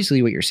 And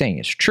obviously what you're saying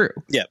is true.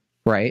 Yeah.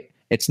 Right?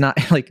 It's not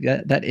like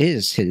that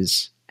is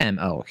his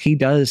MO. He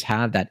does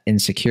have that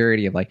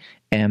insecurity of like,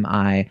 am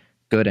I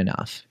good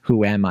enough?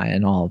 Who am I?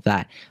 And all of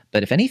that.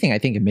 But if anything, I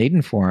think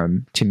Maiden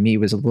Form to me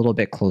was a little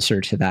bit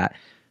closer to that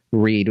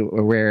read,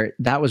 where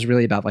that was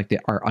really about like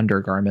our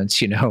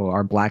undergarments,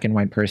 our black and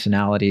white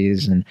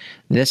personalities. And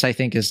this, I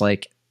think, is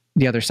like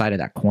the other side of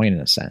that coin in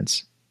a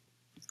sense.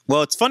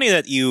 Well, it's funny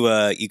that you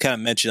kind of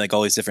mentioned like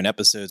all these different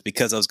episodes,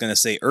 because I was going to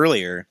say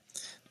earlier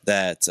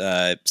that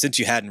since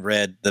you hadn't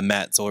read the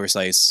Matt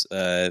Zollreis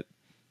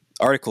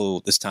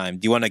article this time,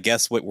 do you want to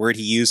guess what word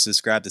he used to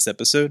describe this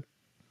episode?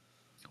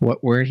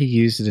 What word he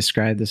used to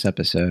describe this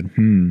episode?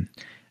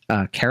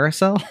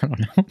 Carousel? I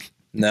don't know.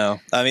 No,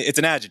 I mean, it's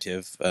an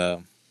adjective.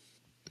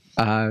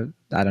 I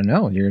don't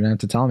know. You're going to have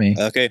to tell me.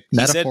 Okay.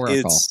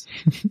 Metaphorical.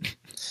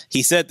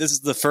 He said this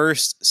is the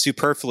first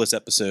superfluous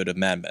episode of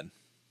Mad Men.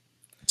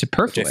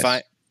 Superfluous?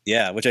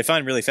 Which I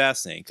find really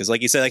fascinating. Because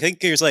like you said, I think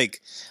there's like,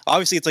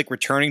 obviously it's like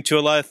returning to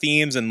a lot of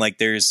themes, and like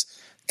there's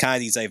kind of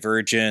these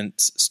divergent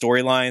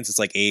storylines. It's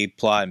like A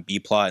plot and B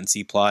plot and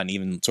C plot and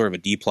even sort of a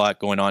D plot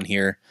going on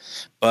here.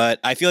 But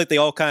I feel like they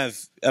all kind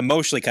of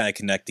emotionally kind of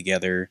connect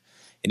together.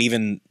 And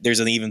even there's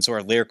an even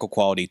sort of lyrical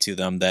quality to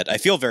them that I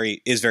feel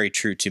is very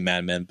true to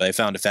Mad Men. But I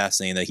found it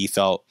fascinating that he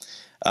felt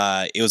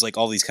it was like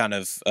all these kind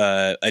of,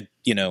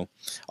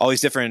 all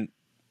these different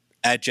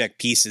adject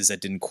pieces that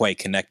didn't quite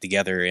connect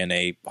together in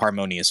a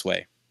harmonious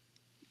way.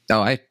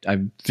 Oh, I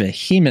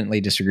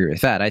vehemently disagree with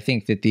that. I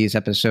think that these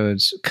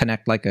episodes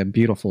connect like a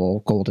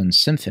beautiful golden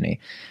symphony.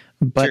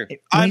 But sure.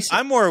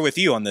 I'm more with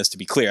you on this, to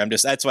be clear.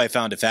 That's why I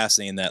found it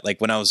fascinating that like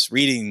when I was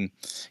reading,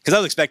 because I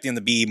was expecting him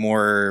to be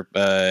more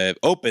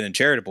open and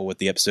charitable with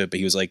the episode, but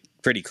he was like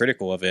pretty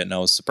critical of it, and I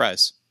was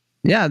surprised.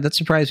 Yeah, that's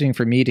surprising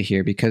for me to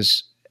hear,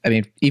 because I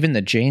mean, even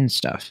the Jane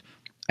stuff,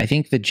 I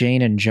think the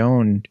Jane and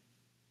Joan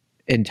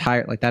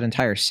that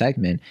entire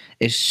segment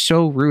is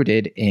so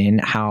rooted in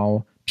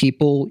how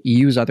people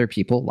use other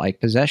people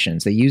like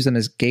possessions. They use them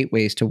as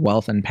gateways to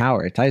wealth and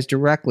power. It ties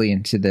directly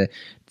into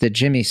the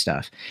Jimmy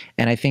stuff.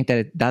 And I think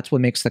that that's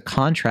what makes the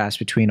contrast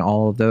between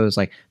all of those,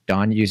 like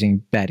Dawn using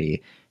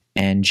Betty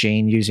and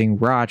Jane using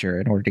Roger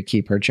in order to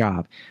keep her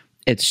job.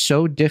 It's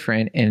so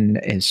different in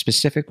a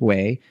specific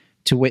way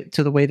to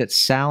the way that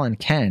Sal and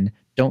Ken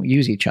don't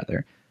use each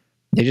other.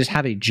 They just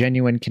have a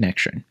genuine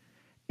connection.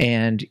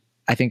 And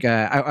I think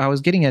I was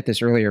getting at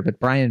this earlier, but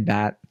Brian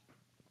Batt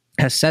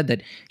has said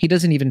that he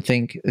doesn't even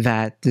think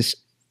that this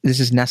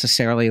is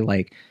necessarily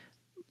like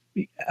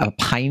a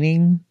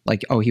pining,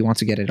 like, oh, he wants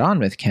to get it on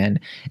with Ken.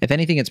 If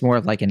anything, it's more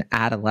of like an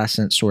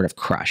adolescent sort of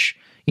crush,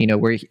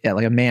 where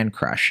like a man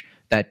crush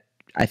that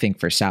I think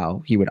for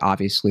Sal, he would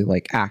obviously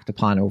like act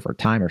upon over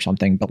time or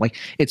something. But like,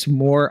 it's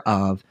more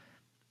of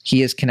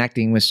he is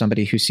connecting with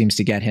somebody who seems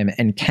to get him,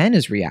 and Ken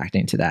is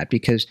reacting to that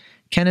because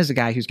Ken is a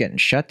guy who's getting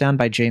shut down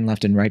by Jane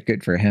left and right.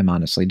 Good for him,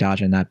 honestly,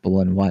 dodging that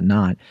bullet and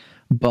whatnot.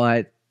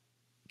 But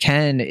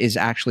Ken is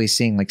actually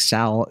seeing like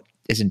Sal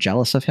isn't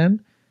jealous of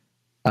him,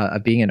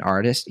 of being an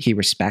artist. He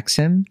respects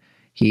him.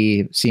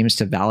 He seems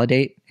to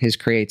validate his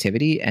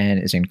creativity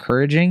and is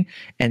encouraging.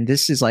 And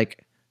this is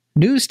like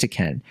news to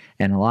Ken.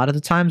 And a lot of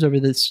the times over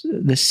this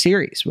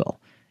series, Will,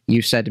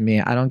 you said to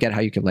me, I don't get how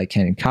you could like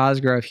Ken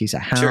Cosgrove. He's a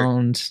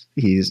hound. Sure.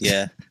 He's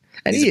a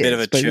bit of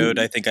a chode,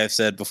 I think I've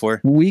said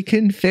before. We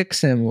can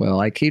fix him, Will.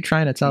 I keep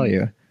trying to tell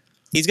you.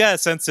 He's got a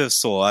sense of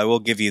soul. I will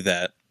give you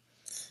that.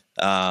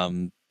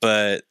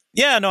 But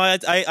yeah, no,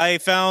 I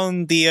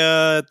found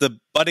the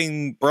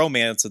budding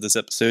bromance of this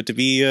episode to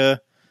be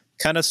kind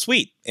kind of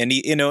sweet. And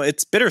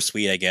it's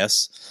bittersweet, I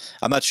guess.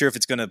 I'm not sure if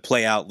it's going to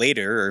play out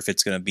later or if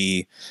it's going to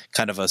be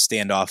kind of a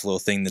standoff little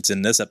thing that's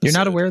in this episode. You're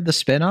not aware of the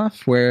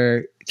spinoff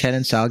where Ken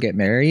and Sal get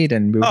married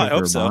and move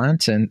to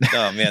Vermont? So.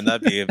 Oh man,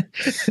 that'd be.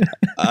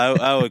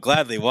 I would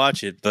gladly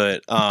watch it,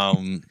 but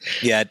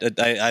yeah,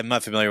 I'm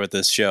not familiar with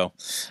this show.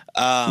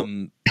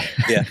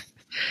 Yeah,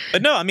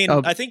 but no, I mean,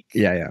 I think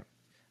yeah.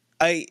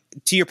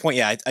 To your point,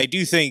 yeah, I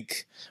do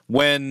think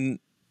when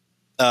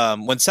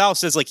Sal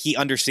says like he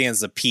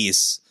understands the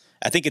piece,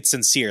 I think it's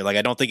sincere. Like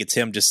I don't think it's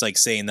him just like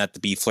saying that to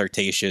be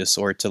flirtatious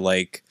or to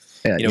like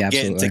get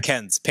into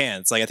Ken's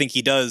pants. Like I think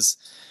he does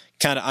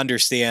kind of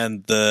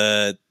understand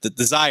the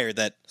desire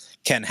that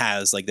Ken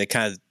has, like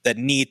that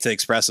need to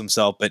express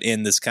himself, but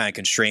in this kind of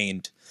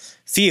constrained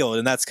field.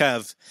 And that's kind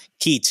of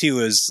key too,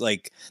 is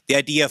like the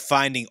idea of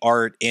finding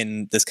art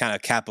in this kind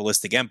of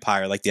capitalistic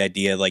empire, like the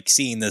idea of like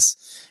seeing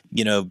this,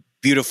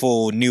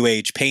 beautiful new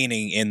age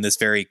painting in this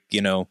very,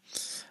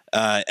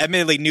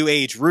 admittedly new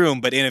age room,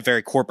 but in a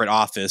very corporate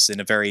office, in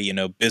a very,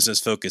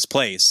 business focused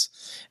place.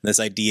 And this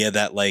idea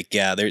that like,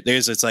 yeah,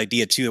 there's this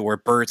idea too, where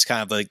Bert's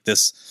kind of like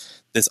this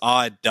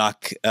odd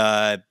duck,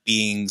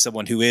 being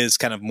someone who is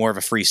kind of more of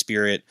a free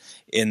spirit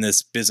in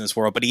this business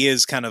world, but he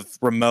is kind of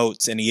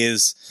remote and he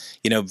is,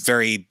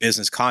 very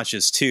business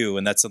conscious too.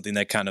 And that's something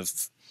that kind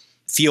of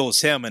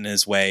fuels him in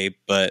his way.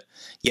 But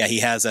yeah, he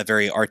has that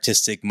very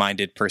artistic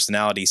minded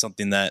personality,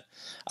 something that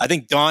I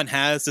think Don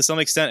has to some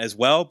extent as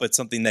well, but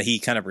something that he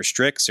kind of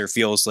restricts or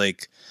feels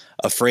like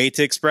afraid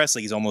to express.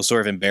 Like he's almost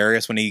sort of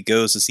embarrassed when he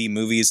goes to see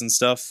movies and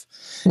stuff.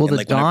 Well, and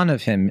the Don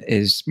of him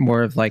is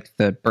more of like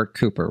the Burt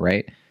Cooper,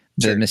 right?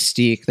 The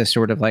mystique, the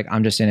sort of like,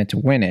 I'm just in it to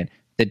win it.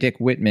 The Dick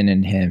Whitman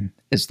in him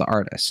is the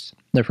artist,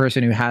 the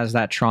person who has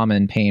that trauma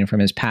and pain from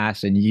his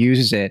past and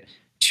uses it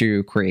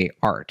to create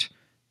art,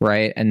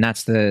 right? And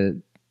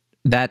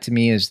that to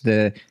me is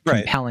the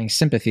compelling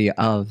sympathy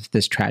of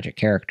this tragic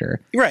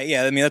character. Right,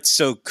 yeah. I mean, that's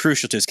so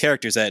crucial to his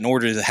character, is that in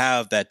order to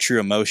have that true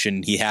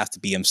emotion, he has to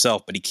be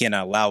himself, but he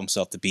cannot allow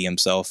himself to be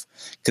himself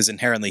because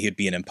inherently he'd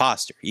be an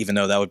imposter, even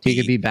though that would be...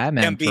 He could be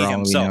Batman for all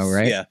himself, we know,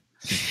 right? Yeah.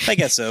 I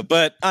guess so.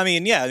 But I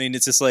mean, yeah,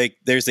 it's just like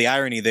there's the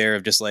irony there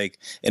of just like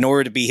in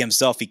order to be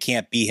himself, he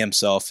can't be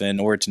himself. And in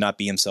order to not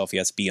be himself, he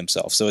has to be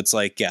himself. So it's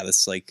like, yeah,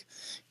 this like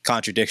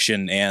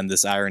contradiction and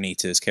this irony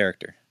to his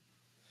character.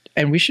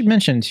 And we should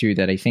mention too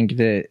that I think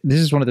that this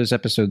is one of those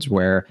episodes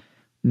where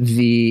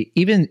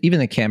even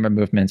the camera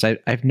movements,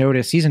 I've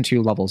noticed season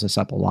 2 levels this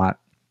up a lot,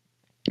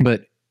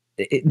 but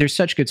there's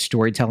such good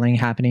storytelling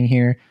happening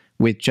here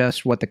with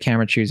just what the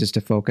camera chooses to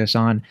focus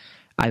on.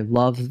 I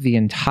love the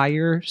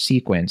entire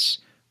sequence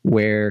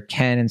where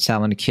Ken and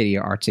Sal and Kitty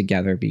are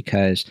together,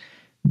 because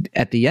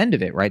at the end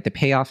of it, right, the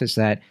payoff is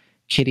that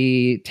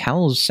Kitty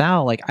tells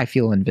Sal, like, I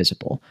feel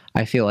invisible.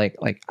 I feel like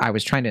I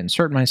was trying to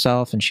insert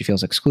myself and she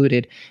feels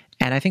excluded.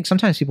 And I think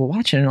sometimes people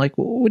watch it and are like,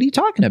 well, what are you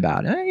talking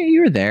about?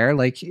 You were there.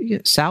 Like,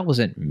 Sal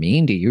wasn't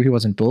mean to you. He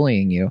wasn't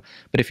bullying you.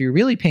 But if you're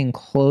really paying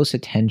close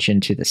attention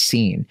to the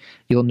scene,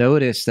 you'll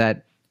notice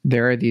that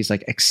there are these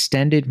like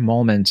extended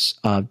moments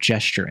of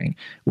gesturing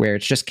where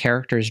it's just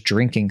characters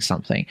drinking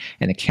something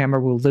and the camera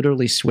will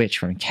literally switch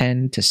from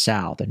Ken to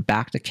Sal, then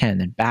back to Ken,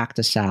 then back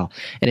to Sal.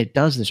 And it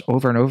does this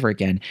over and over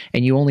again.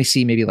 And you only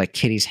see maybe like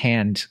Kitty's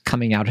hand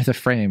coming out of the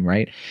frame,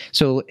 right?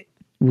 So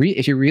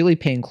if you're really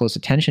paying close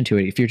attention to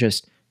it, if you're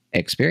just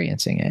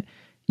experiencing it,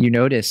 you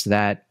notice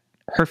that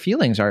her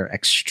feelings are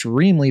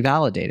extremely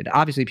validated.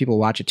 Obviously, people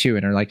watch it too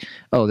and are like,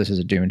 oh, this is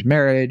a doomed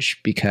marriage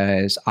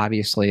because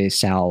obviously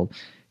Sal...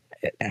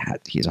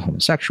 he's a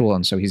homosexual,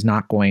 and so he's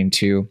not going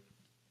to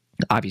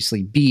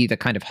obviously be the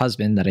kind of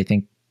husband that I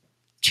think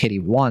Kitty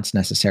wants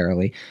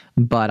necessarily,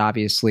 but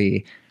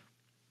obviously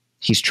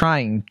he's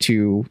trying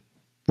to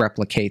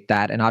replicate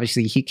that, and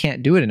obviously he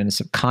can't do it in a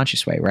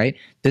subconscious way, right?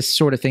 This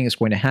sort of thing is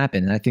going to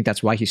happen, and I think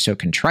that's why he's so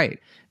contrite,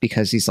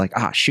 because he's like,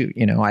 shoot,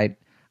 I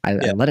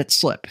let it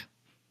slip.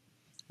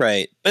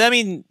 Right. But I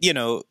mean,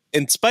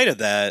 in spite of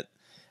that,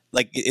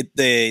 like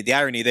the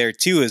irony there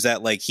too is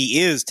that like he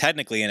is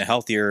technically in a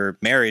healthier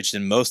marriage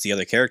than most of the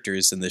other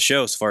characters in the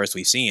show, as far as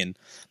we've seen.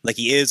 Like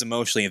he is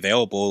emotionally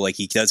available. Like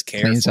he does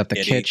care. Cleans up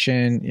the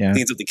kitchen. Yeah.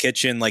 Cleans up the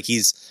kitchen. Like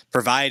he's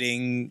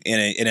providing in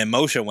an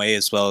emotional way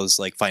as well as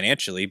like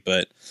financially.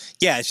 But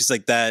yeah, it's just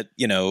like that,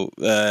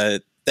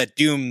 that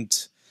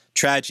doomed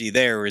tragedy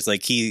there, where it's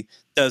like he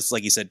does,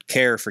 like you said,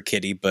 care for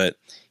Kitty, but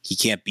he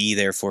can't be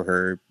there for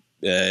her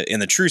in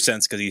the true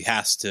sense because he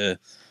has to.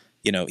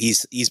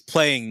 He's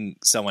playing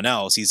someone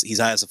else. He's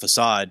has a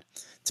facade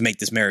to make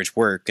this marriage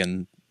work,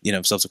 and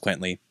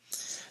subsequently,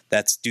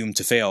 that's doomed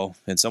to fail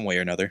in some way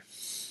or another.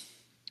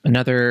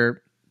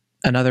 Another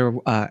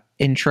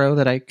intro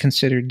that I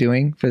considered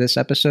doing for this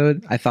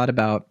episode, I thought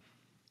about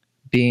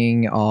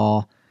being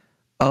all,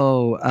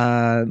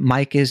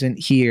 Mike isn't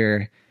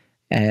here,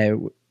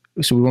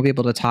 so we won't be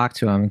able to talk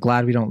to him. I'm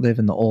glad we don't live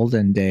in the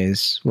olden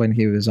days when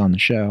he was on the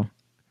show.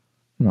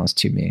 That was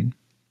too mean.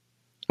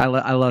 I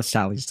love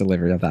Sally's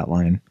delivery of that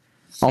line.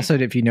 Also,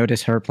 if you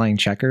notice her playing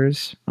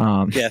checkers,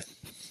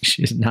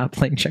 she's not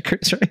playing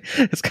checkers, right?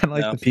 It's kind of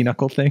like the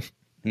pinochle thing.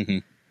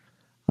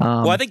 Mm-hmm.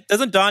 Well, I think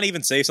doesn't Don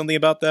even say something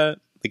about that?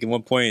 Like at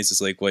one point, it's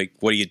just like what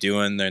are you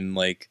doing? And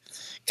like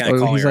kind of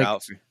calling her like,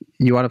 out.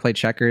 You want to play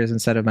checkers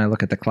instead of my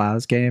look at the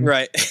clouds game,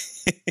 right?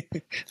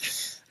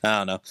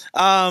 I don't know.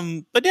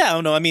 But yeah, I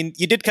don't know. I mean,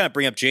 you did kind of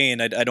bring up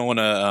Jane. I don't want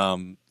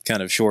to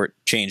kind of short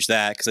change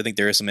that because I think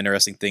there is some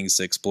interesting things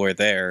to explore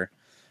there.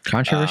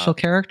 Controversial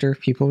character.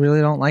 People really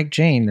don't like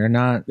Jane. They're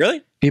not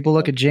really. People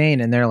look at Jane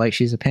and they're like,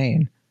 she's a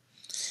pain.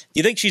 Do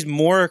you think she's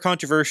more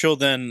controversial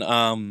than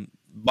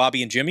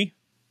Bobby and Jimmy?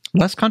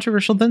 Less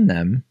controversial than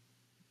them,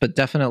 but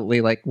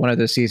definitely like one of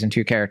those season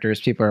 2 characters.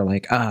 People are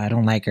like, I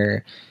don't like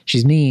her.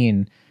 She's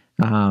mean.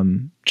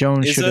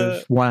 Joan should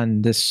have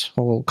won this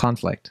whole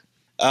conflict.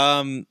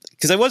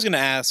 Because I was going to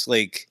ask,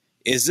 like,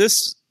 is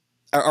this?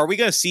 Are we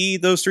going to see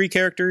those 3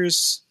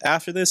 characters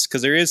after this?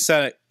 Because there is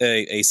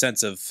a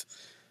sense of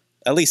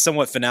at least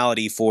somewhat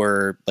finality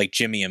for like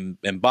Jimmy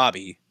and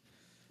Bobby.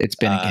 It's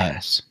been a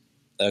guess.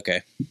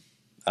 Okay.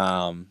 But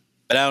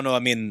I don't know. I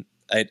mean,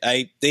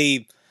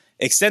 they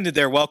extended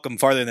their welcome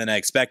farther than I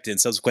expected.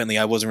 And subsequently,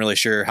 I wasn't really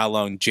sure how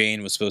long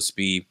Jane was supposed to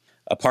be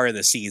a part of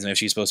the season, if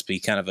she's supposed to be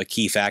kind of a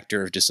key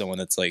factor of just someone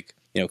that's like,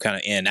 kind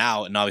of in and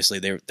out. And obviously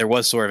there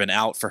was sort of an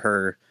out for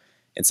her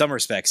in some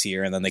respects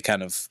here. And then they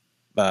kind of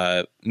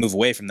move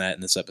away from that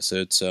in this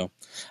episode. So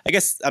I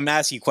guess I'm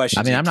asking you questions.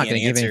 I mean, I'm not going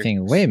to give anything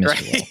away,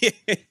 Mr.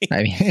 Will.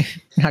 I mean,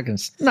 I'm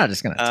not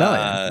just going to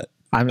tell you.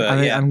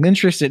 I'm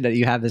interested that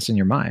you have this in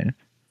your mind.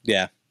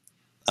 Yeah.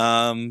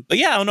 But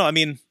yeah, I don't know. I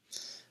mean,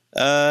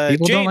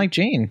 people don't like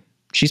Jane.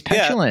 She's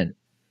petulant.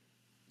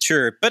 Yeah,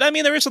 sure. But I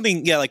mean, there is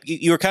something, like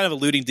you were kind of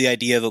alluding to the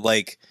idea that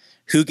like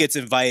who gets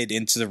invited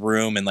into the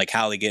room and like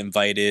how they get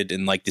invited.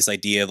 And like this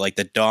idea of like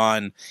that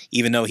Don,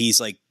 even though he's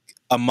like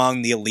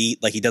among the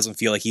elite, like he doesn't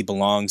feel like he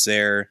belongs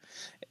there,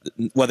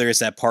 whether it's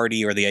that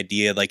party or the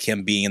idea of like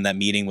him being in that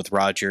meeting with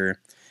Roger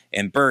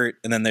and Bert.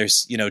 And then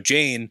there's,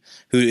 Jane,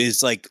 who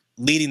is like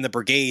leading the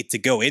brigade to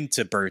go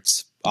into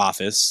Bert's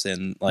office.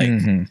 And like,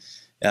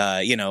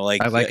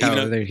 like, I like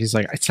how he's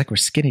like, it's like we're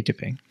skinny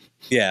dipping.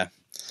 Yeah.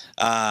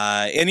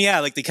 And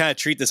yeah, like they kind of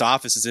treat this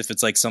office as if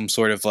it's like some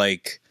sort of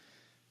like,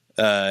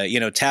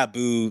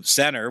 taboo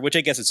center, which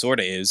I guess it sort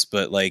of is,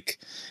 but like,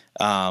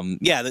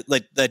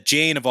 like that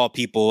Jane of all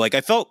people, like I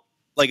felt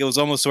like it was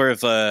almost sort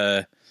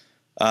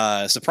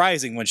of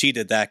surprising when she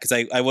did that, because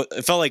I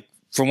felt like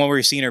from what we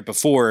were seeing her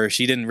before,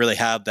 she didn't really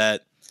have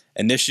that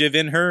initiative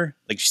in her.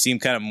 Like she seemed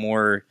kind of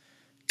more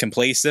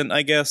complacent,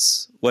 I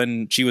guess,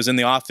 when she was in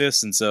the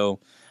office, and so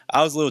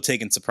I was a little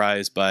taken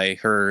surprised by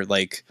her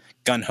like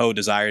gun-ho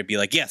desire to be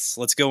like, yes,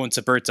 let's go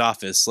into Bert's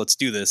office, let's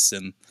do this.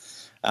 And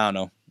I don't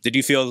know. Did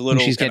you feel a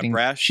little kind of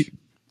brash?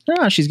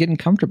 No, she's getting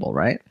comfortable,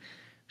 right?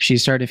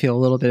 She's starting to feel a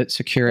little bit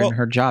secure in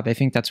her job. I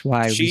think that's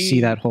why we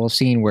see that whole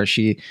scene where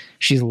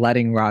she's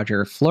letting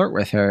Roger flirt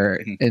with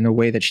her in a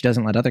way that she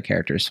doesn't let other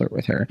characters flirt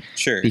with her.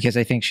 Sure. Because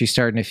I think she's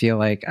starting to feel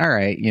like, all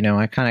right,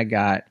 I kind of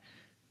got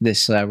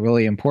this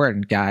really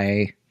important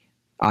guy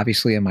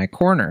obviously in my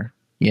corner.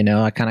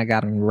 I kind of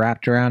got him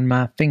wrapped around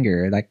my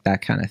finger, like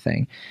that kind of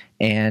thing.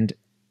 And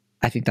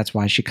I think that's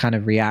why she kind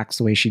of reacts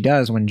the way she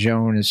does when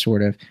Joan is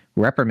sort of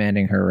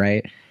reprimanding her,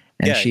 right?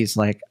 And she's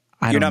like,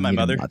 You're not my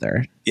mother.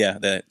 Yeah,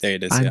 there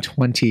it is. I'm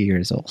 20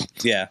 years old.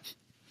 Yeah.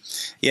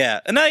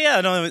 Yeah. And I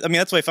mean,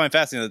 that's what I find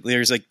fascinating.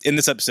 There's like, in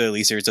this episode, at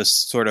least, there's a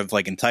sort of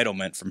like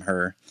entitlement from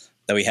her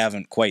that we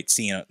haven't quite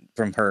seen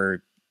from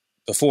her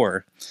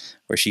before,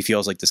 where she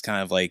feels like this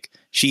kind of like,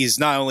 she's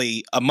not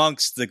only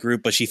amongst the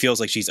group, but she feels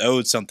like she's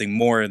owed something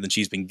more than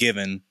she's been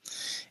given,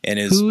 and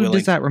is Who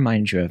does that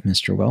remind you of,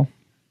 Mr. Will?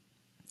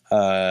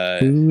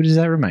 Who does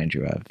that remind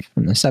you of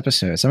from this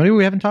episode? Somebody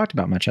we haven't talked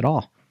about much at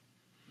all.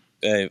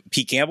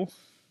 Pete Campbell.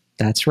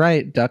 That's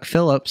right, Duck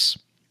Phillips.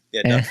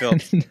 Yeah, Duck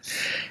Phillips.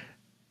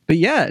 But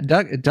yeah,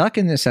 Duck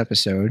in this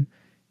episode,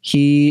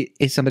 he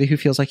is somebody who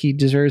feels like he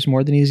deserves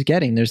more than he's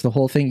getting. There's the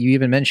whole thing you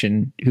even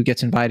mentioned, who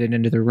gets invited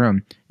into the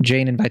room.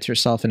 Jane invites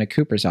herself into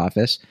Cooper's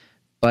office,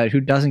 but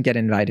who doesn't get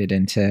invited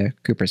into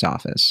Cooper's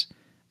office?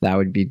 That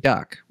would be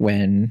Duck,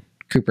 when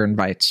Cooper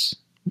invites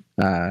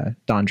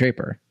Don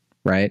Draper.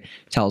 Right?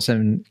 Gives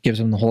him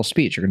the whole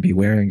speech. You're going to be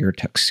wearing your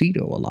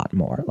tuxedo a lot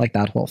more, like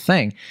that whole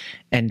thing.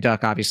 And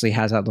Duck obviously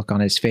has that look on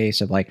his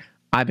face of like,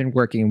 I've been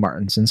working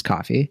Martinson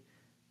Coffee.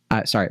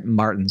 I've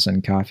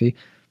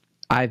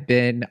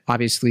been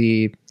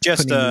obviously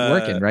just putting in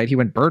work in, right? He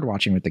went bird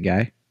watching with the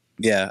guy.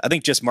 Yeah, I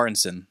think just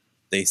Martinson.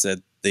 They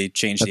said they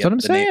changed. That's what I'm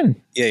saying.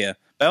 Name. Yeah.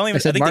 But I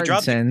said think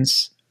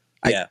Martinsons.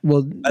 They dropped.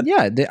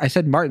 I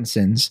said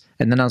Martinsons,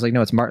 and then I was like,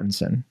 no, it's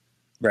Martinson.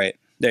 Right.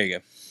 There you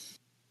go.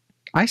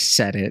 I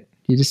said it.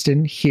 You just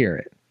didn't hear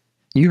it.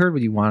 You heard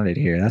what you wanted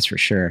to hear, that's for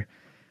sure.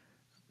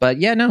 But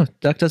yeah, no,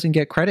 Duck doesn't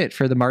get credit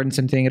for the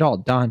Martinson thing at all.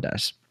 Don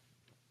does.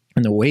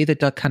 And the way that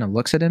Duck kind of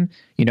looks at him,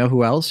 you know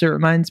who else it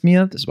reminds me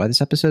of? This is why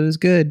this episode is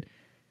good.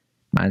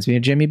 Reminds me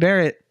of Jimmy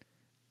Barrett.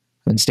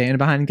 I've been standing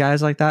behind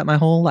guys like that my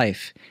whole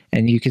life.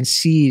 And you can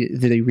see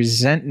the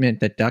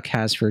resentment that Duck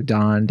has for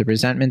Don, the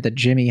resentment that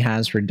Jimmy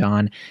has for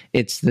Don.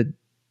 It's the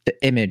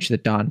image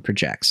that Don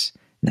projects.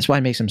 That's why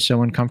it makes him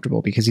so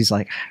uncomfortable, because he's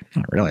like,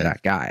 I'm not really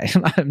that guy.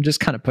 I'm just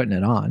kind of putting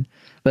it on.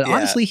 But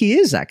honestly, he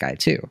is that guy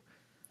too.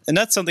 And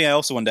that's something I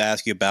also wanted to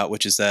ask you about,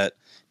 which is that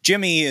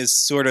Jimmy is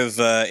sort of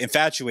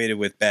infatuated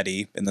with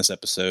Betty in this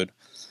episode.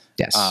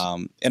 Yes.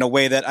 In a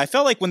way that I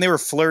felt like when they were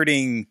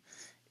flirting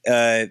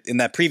in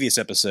that previous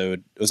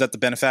episode, was that the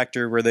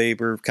Benefactor, where they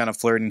were kind of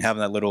flirting, having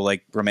that little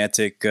like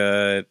romantic,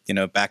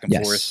 back and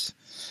forth.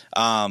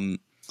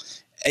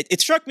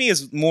 It struck me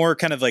as more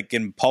kind of like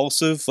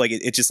impulsive. Like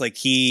it just like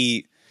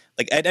he,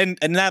 like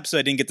in that episode,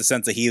 I didn't get the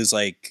sense that he was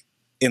like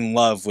in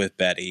love with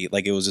Betty.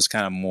 Like it was just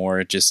kind of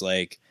more just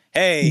like,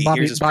 hey,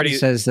 Bobby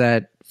says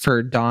that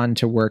for Dawn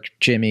to work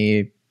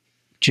Jimmy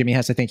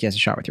has to think he has a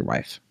shot with your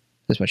wife.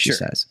 That's what she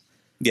says.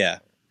 Yeah.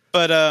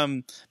 But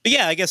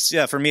yeah, I guess,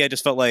 for me, I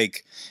just felt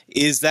like,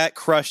 is that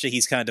crush that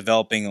he's kind of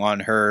developing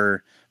on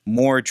her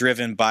more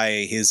driven by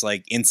his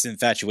like instant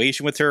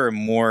infatuation with her, or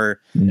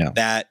more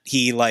that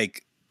he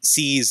like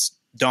sees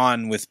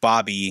Dawn with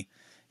Bobby,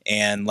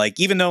 and like,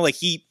 even though like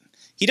he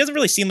doesn't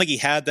really seem like he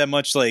had that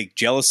much like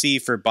jealousy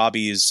for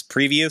Bobby's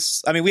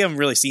previous, I mean, we haven't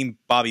really seen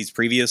Bobby's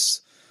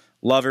previous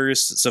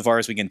lovers so far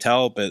as we can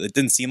tell, but it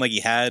didn't seem like he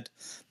had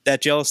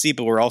that jealousy.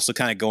 But we're also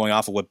kind of going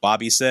off of what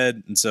Bobby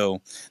said, and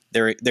so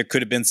there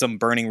could have been some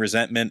burning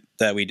resentment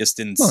that we just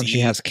didn't see. She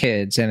has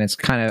kids, and it's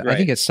kind of I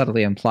think it's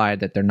subtly implied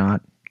that they're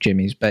not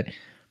Jimmy's, but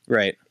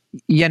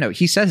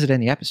he says it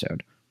in the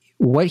episode.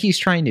 What he's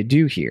trying to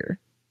do here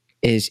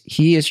is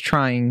he is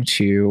trying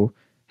to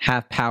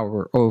have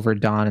power over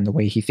Dawn in the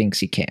way he thinks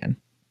he can.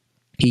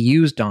 He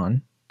used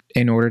Dawn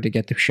in order to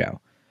get the show,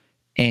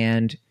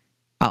 and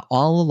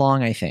all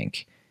along, I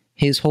think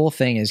his whole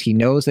thing is he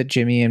knows that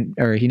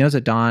he knows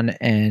that Dawn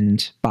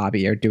and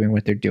Bobby are doing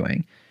what they're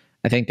doing.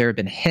 I think there have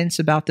been hints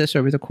about this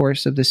over the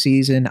course of the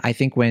season. I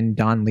think when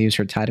Dawn leaves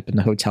her tied up in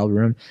the hotel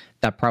room,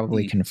 that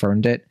probably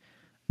confirmed it.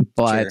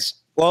 But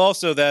well,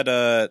 also that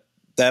the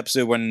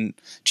episode when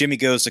Jimmy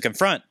goes to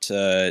confront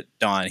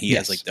Dawn, he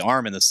has like the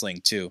arm in the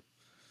sling too.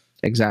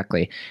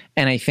 Exactly.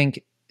 And I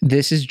think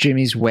this is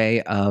Jimmy's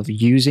way of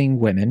using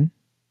women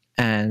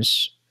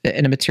as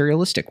in a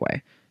materialistic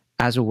way,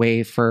 as a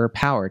way for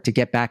power to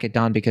get back at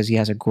Dawn, because he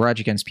has a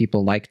grudge against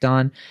people like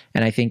Dawn.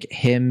 And I think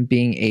him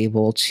being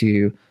able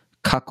to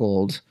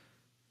cuckold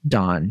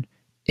Dawn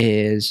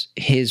is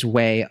his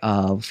way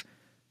of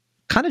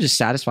kind of just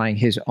satisfying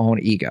his own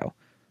ego,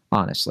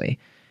 honestly.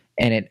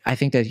 And I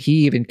think that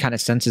he even kind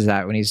of senses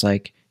that when he's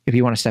like, if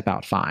you want to step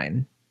out,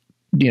 fine.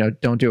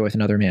 Don't do it with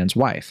another man's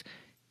wife.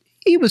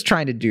 He was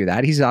trying to do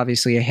that. He's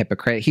obviously a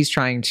hypocrite. He's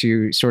trying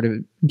to sort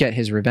of get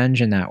his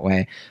revenge in that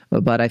way.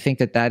 But I think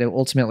that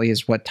ultimately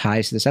is what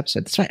ties to this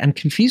episode. That's why I'm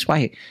confused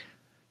why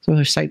the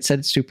other site said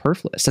it's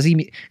superfluous. Does he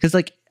mean, because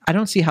like, I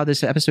don't see how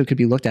this episode could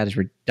be looked at as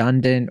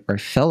redundant or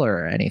filler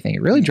or anything.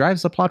 It really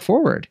drives the plot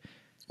forward.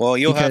 Well,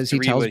 you'll have to he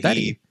tells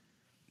Betty.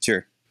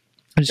 Sure.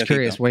 I'm just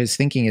curious what his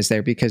thinking is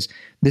there, because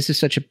this is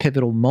such a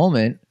pivotal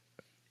moment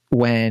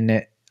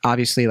when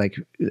obviously like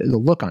the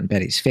look on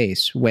Betty's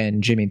face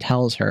when Jimmy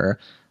tells her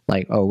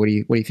like, oh, what do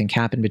you think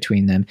happened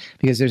between them?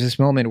 Because there's this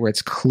moment where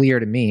it's clear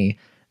to me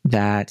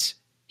that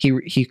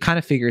he kind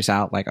of figures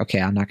out like,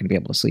 okay, I'm not going to be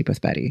able to sleep with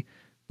Betty.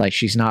 Like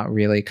she's not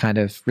really kind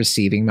of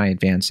receiving my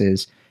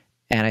advances.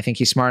 And I think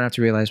he's smart enough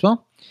to realize,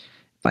 well,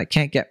 if I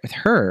can't get with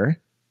her,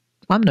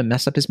 I'm going to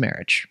mess up his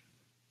marriage.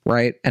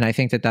 Right. And I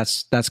think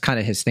that's kind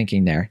of his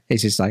thinking there.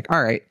 Is he's like,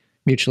 all right,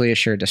 mutually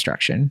assured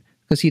destruction,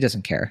 because he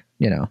doesn't care,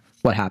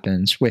 what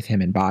happens with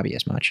him and Bobby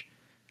as much.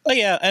 Oh,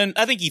 yeah. And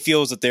I think he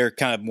feels that they're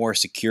kind of more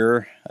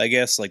secure, I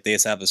guess. Like they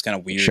just have this kind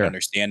of weird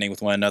understanding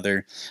with one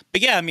another.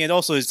 But yeah, I mean, it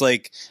also is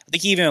like, I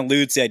think he even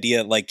alludes to the idea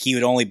that like he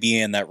would only be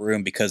in that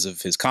room because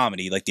of his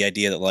comedy. Like the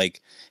idea that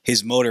like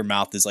his motor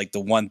mouth is like the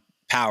one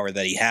power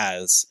that he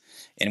has.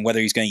 And whether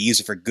he's going to use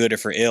it for good or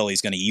for ill,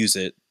 he's going to use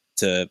it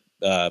to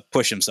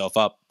push himself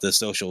up the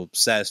social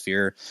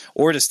stratosphere,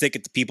 or to stick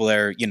at the people that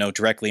are,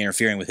 directly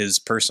interfering with his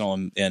personal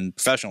and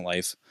professional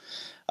life.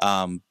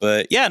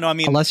 But yeah, no, I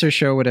mean, a lesser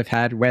show would have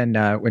had when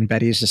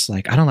Betty's just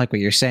like, I don't like what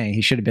you're saying.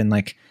 He should have been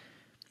like,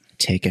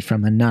 take it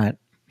from the nut.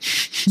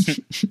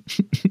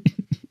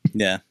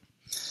 Yeah.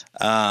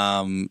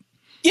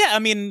 Yeah, I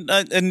mean,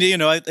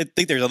 and I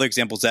think there's other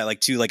examples that like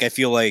too, like I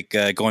feel like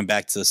going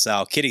back to the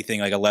Sal Kitty thing,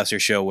 like a lesser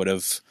show would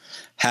have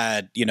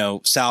had,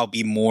 Sal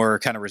be more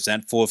kind of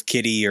resentful of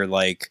Kitty, or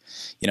like,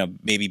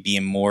 maybe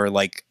being more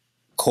like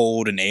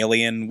cold and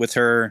alien with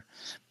her.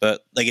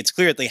 But like, it's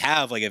clear that they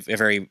have like a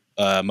very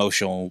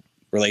emotional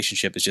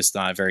relationship. It's just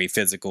not a very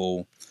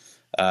physical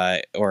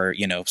or,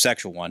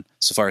 sexual one,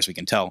 so far as we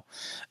can tell.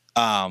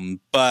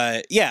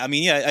 But yeah, I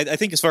mean, yeah, I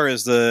think as far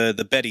as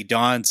the Betty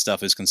Dawn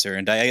stuff is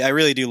concerned, I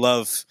really do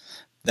love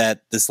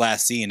that this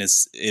last scene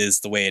is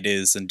the way it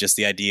is, and just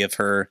the idea of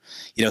her,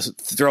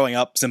 throwing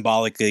up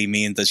symbolically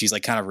means that she's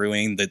like kind of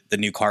ruining the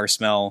new car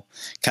smell,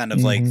 kind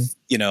of like,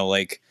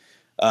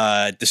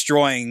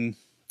 destroying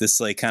this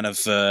like kind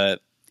of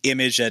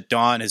image that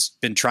Dawn has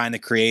been trying to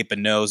create but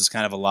knows is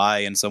kind of a lie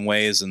in some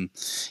ways. And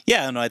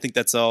yeah, I don't know, I think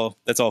that's all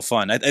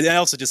fun. I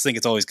also just think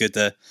it's always good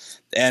to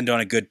end on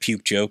a good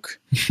puke joke.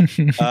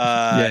 It's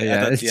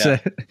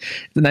a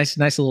nice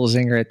little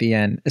zinger at the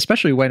end,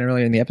 especially when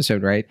earlier in the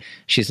episode, right,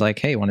 she's like,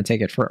 hey, want to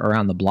take it for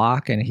around the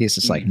block, and he's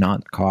just like, not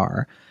in the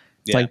car.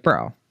 It's like,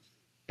 bro,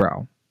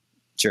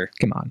 sure,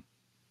 come on.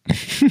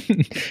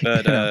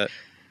 But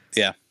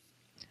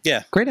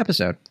yeah, great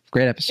episode.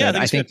 Yeah,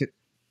 I think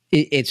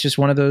it's just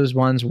one of those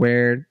ones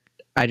where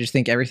I just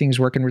think everything's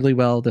working really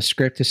well. The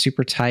script is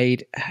super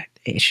tight.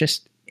 It's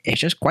just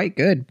quite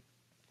good.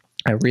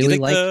 I really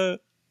like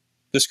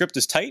the script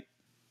is tight.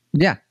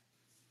 Yeah,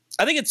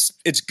 I think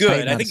it's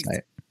good.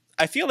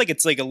 I feel like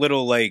it's like a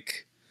little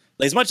like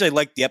as much as I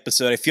like the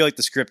episode, I feel like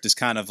the script is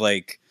kind of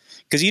like,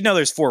 because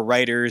there's 4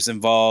 writers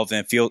involved,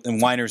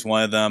 and Weiner's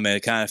one of them, and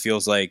it kind of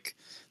feels like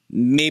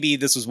maybe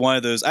this was one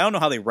of those. I don't know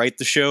how they write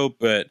the show,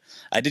 but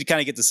I did kind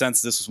of get the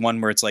sense this was one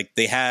where it's like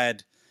they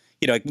had,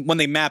 like when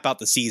they map out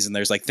the season,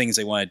 there's like things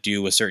they want to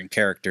do with certain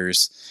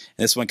characters.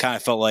 And this one kind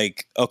of felt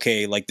like,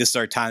 okay, like this is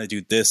our time to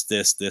do this,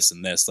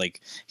 and this.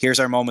 Like, here's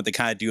our moment to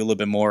kind of do a little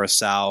bit more of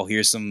Sal.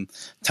 Here's some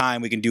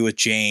time we can do with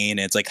Jane.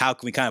 And it's like, how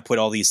can we kind of put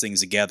all these things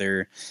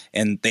together?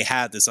 And they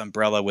had this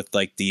umbrella with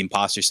like the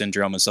imposter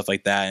syndrome and stuff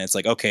like that. And it's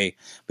like, okay,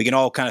 we can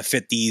all kind of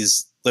fit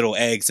these little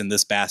eggs in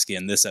this basket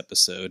in this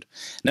episode.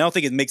 And I don't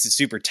think it makes it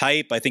super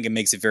tight, but I think it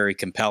makes it very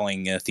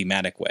compelling in a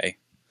thematic way.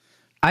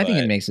 I think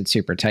it makes it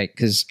super tight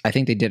because I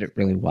think they did it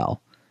really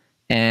well.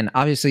 And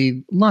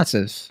obviously lots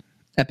of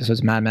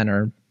episodes of Mad Men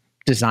are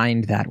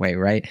designed that way,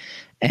 right?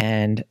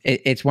 And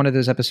it's one of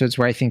those episodes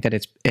where I think that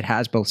it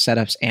has both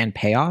setups and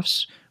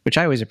payoffs, which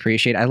I always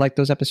appreciate. I like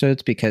those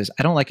episodes because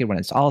I don't like it when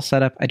it's all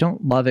setup. I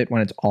don't love it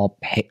when it's all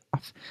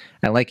payoff.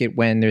 I like it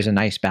when there's a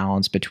nice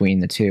balance between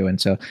the two. And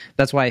so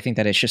that's why I think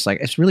that it's just like,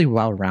 it's really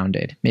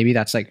well-rounded. Maybe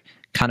that's like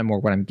kind of more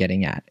what I'm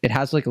getting at. It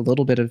has like a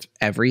little bit of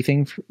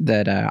everything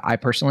that I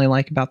personally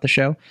like about the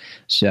show.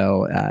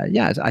 So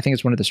I think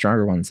it's one of the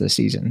stronger ones this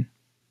season.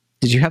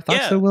 Did you have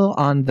thoughts though, Will,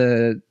 on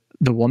the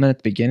woman at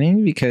the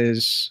beginning?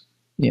 Because,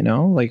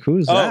 like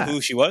who's that? Oh,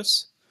 who she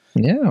was?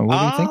 Yeah, what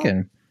are you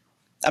thinking?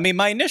 I mean,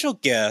 my initial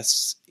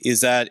guess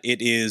is that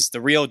it is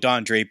the real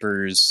Don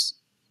Draper's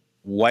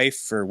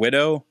wife or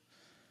widow,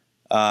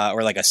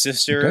 or like a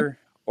sister, okay,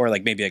 or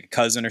like maybe like a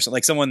cousin or something,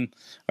 like someone,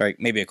 or like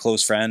maybe a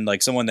close friend,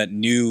 like someone that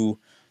knew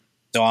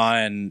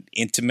Don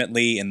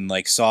intimately and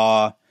like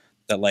saw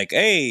that like,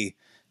 hey,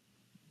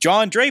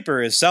 John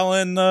Draper is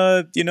selling,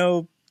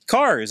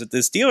 cars at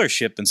this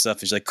dealership and stuff.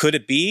 She's like, could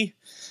it be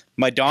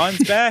my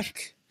Don's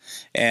back?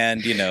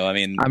 And, I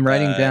mean, I'm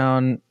writing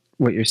down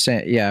what you're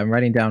saying. Yeah, I'm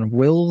writing down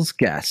Will's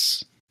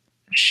guess.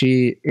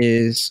 She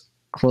is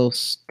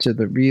close to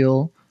the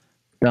real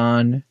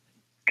Don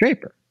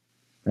Draper.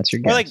 That's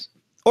your guess.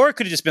 Or it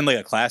could have just been like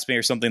a classmate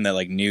or something that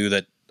like knew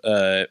that,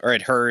 or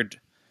had heard,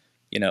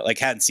 like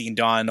hadn't seen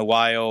Don in a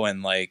while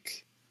and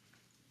like,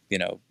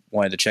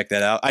 wanted to check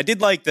that out. I did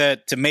like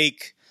that to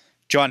make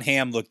John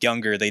Hamm look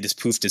younger. They just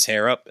poofed his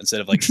hair up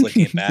instead of like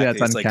slicking it back. Yeah,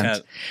 it's like kind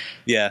of,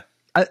 yeah.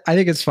 I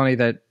think it's funny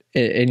that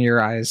in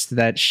your eyes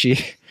that she,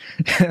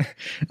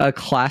 a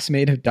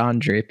classmate of Don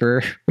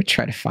Draper, would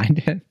try to find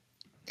him.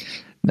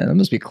 Man, that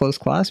must be close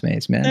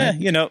classmates, man.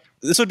 Yeah,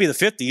 this would be the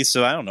 50s,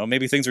 so I don't know.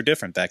 Maybe things were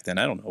different back then.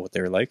 I don't know what they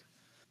were like.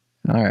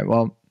 All right,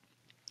 well,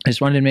 I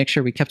just wanted to make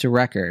sure we kept a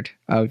record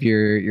of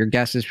your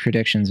guesses,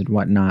 predictions, and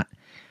whatnot.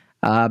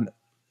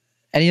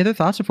 Any other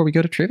thoughts before we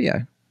go to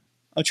trivia?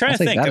 I'm trying to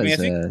think.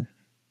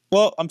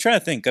 I'm trying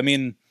to think. I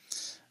mean,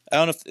 I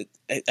don't know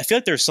if I feel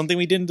like there's something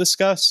we didn't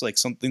discuss, like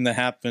something that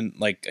happened,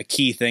 like a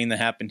key thing that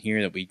happened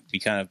here that we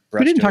kind of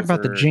brushed over. We didn't talk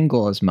about the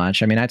jingle as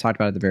much. I mean, I talked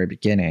about it at the very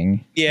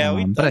beginning. Yeah,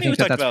 but I think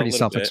that's pretty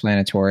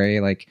self-explanatory.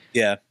 Like,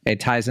 yeah, it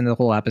ties into the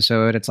whole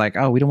episode. It's like,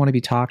 oh, we don't want to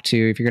be talked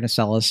to. If you're going to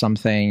sell us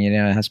something, it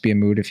has to be a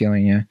mood of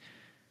feeling. Yeah.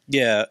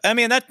 Yeah, I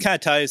mean that kind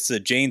of ties to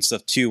Jane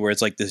stuff too, where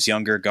it's like this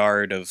younger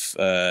guard of,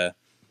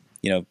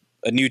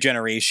 a new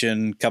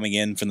generation coming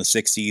in from the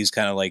 60s,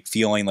 kind of like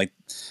feeling like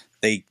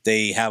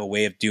they have a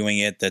way of doing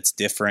it that's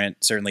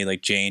different. Certainly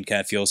like Jane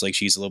kind of feels like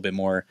she's a little bit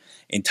more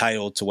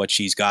entitled to what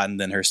she's gotten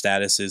than her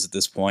status is at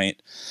this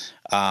point.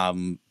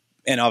 And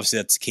obviously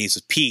that's the case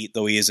with Pete,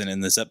 though he isn't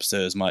in this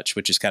episode as much,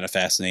 which is kind of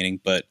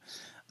fascinating. But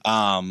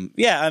I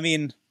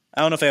mean,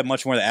 I don't know if I have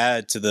much more to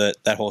add to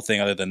that whole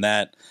thing other than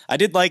that. I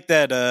did like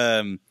that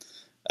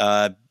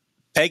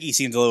Peggy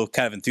seemed a little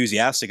kind of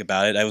enthusiastic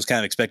about it. I was kind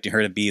of expecting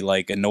her to be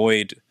like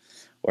annoyed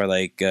or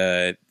like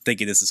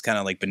thinking this is kind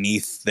of like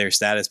beneath their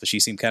status, but she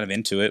seemed kind of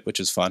into it,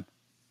 which is fun.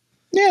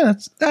 Yeah,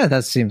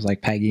 that seems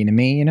like Peggy to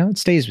me. It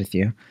stays with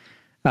you.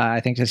 I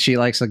think that she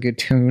likes a good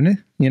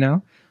tune.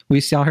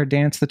 We saw her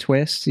dance the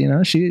twist.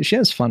 She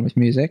has fun with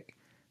music.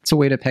 It's a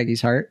way to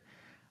Peggy's heart.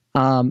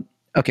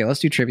 Okay, let's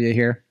do trivia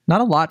here.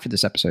 Not a lot for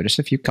this episode, just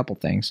a couple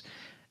things.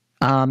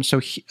 The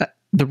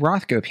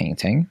Rothko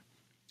painting,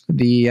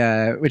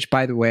 which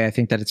by the way, I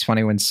think that it's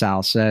funny when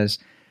Sal says,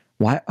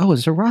 "Why? Oh,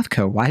 it's a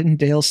Rothko. Why didn't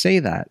Dale say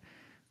that?"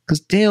 Because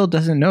Dale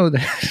doesn't know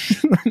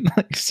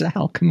that.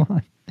 Sal, come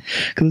on.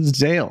 Because it's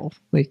Dale.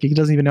 Like, he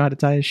doesn't even know how to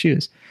tie his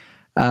shoes.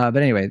 But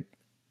anyway,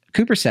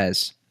 Cooper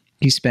says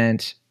he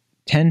spent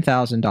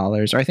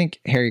 $10,000, or I think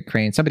Harry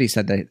Crane, somebody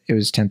said that it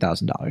was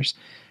 $10,000.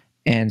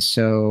 And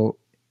so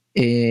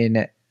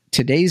in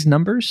today's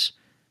numbers,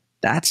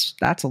 that's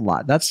a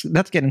lot. That's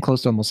getting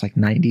close to almost like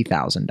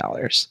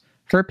 $90,000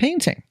 for a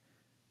painting.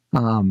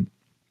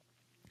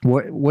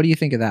 What do you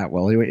think of that,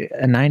 Will?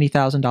 A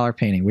 $90,000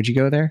 painting. Would you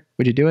go there?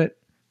 Would you do it?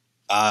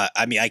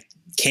 I mean, I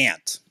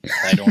can't.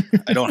 I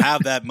don't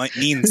have that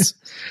means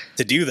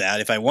to do that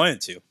if I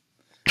wanted to.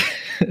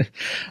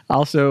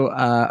 Also,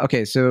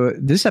 okay, so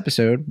this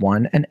episode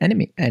won an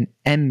Emmy.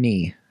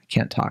 I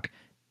can't talk.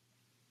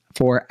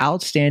 For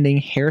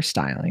outstanding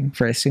hairstyling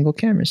for a single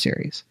camera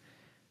series,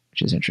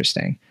 which is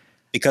interesting.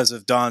 Because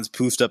of Don's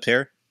poofed up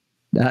hair?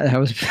 That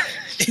was...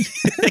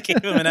 They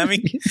gave him an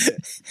Emmy?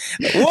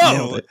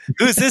 Whoa!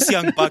 Who's this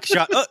young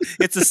buckshot? Oh,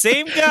 it's the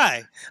same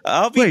guy.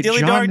 I'll be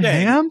dilly darn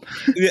dang.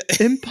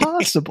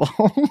 Impossible.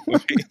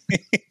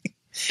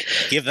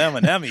 Give them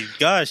an Emmy.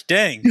 Gosh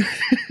dang.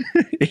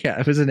 Yeah,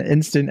 it was an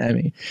instant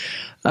Emmy.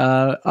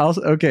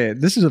 Also, okay,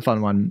 this is a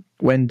fun one.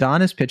 When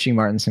Don is pitching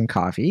Martinson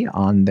Coffee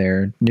on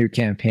their new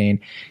campaign,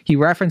 he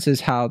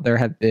references how there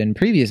have been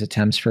previous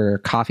attempts for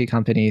coffee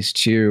companies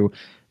to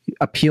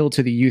appeal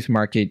to the youth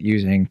market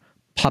using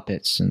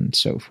puppets and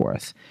so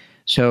forth.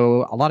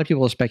 So a lot of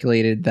people have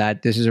speculated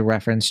that this is a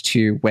reference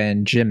to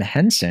when Jim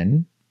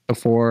Henson,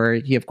 before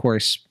he, of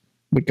course,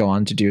 would go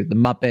on to do the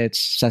Muppets,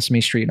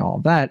 Sesame Street, and all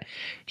of that,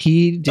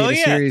 he did a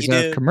series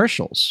of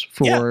commercials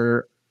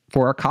for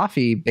a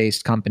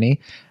coffee-based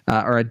company,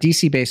 or a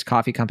DC-based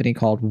coffee company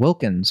called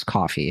Wilkins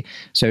Coffee.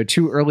 So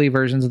 2 early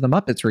versions of the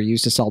Muppets were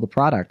used to sell the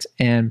product.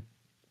 And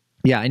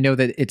yeah, I know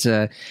that it's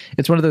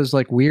one of those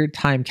like weird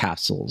time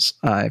capsules.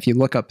 If you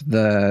look up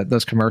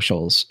those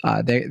commercials,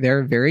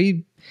 they're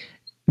very,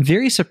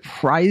 very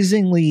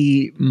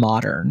surprisingly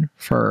modern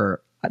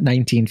for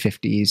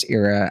 1950s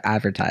era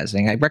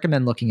advertising. I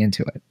recommend looking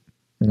into it.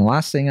 And the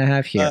last thing I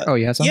have here,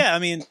 you have something? Yeah, I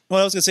mean,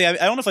 well, I was gonna say I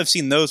don't know if I've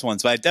seen those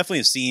ones, but I definitely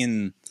have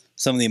seen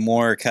some of the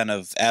more kind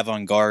of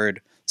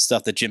avant-garde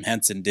stuff that Jim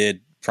Henson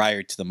did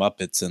prior to the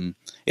Muppets, and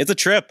it's a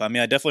trip. I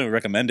mean, I definitely would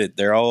recommend it.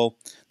 They're all,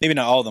 maybe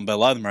not all of them, but a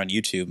lot of them are on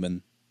YouTube,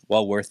 and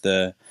well worth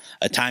a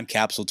time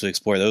capsule to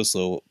explore those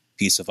little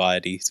piece of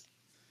oddities.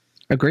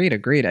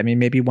 Agreed. I mean,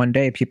 maybe one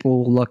day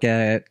people will look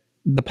at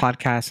the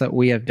podcast that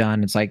we have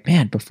done. It's like,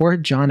 man, before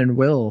John and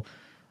Will,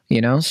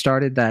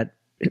 started that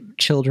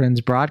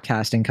children's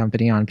broadcasting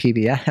company on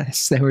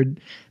PBS,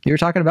 they were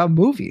talking about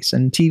movies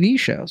and TV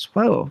shows.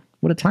 Whoa,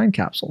 what a time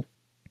capsule.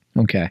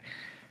 Okay.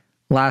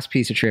 Last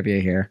piece of trivia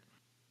here.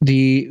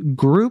 The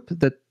group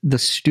that the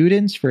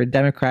Students for a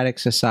Democratic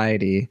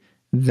Society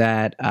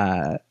that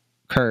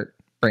Kurt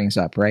brings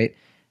up, right?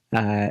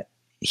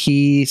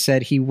 He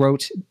said he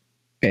wrote...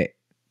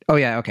 Oh,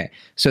 yeah, okay.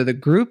 So the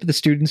group, the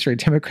Students for a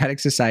Democratic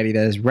Society,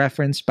 that is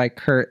referenced by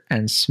Kurt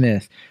and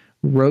Smith,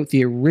 wrote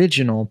the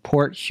original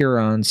Port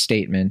Huron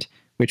statement,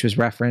 which was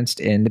referenced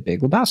in The Big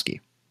Lebowski.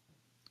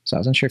 So I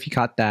wasn't sure if you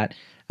caught that.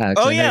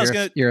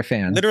 You're a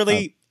fan.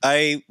 Literally,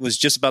 I was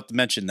just about to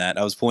mention that.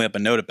 I was pulling up a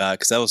note about it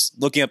because I was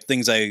looking up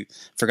things I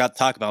forgot to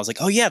talk about. I was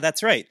like, oh, yeah,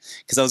 that's right.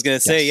 Because I was going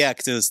to say,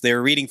 because they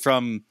were reading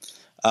from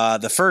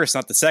the first,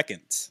 not the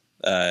second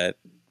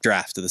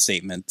draft of the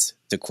statement,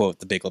 to quote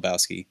The Big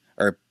Lebowski,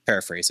 or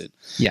paraphrase it.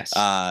 Yes.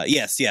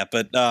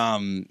 But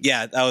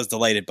I was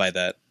delighted by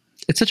that.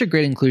 It's such a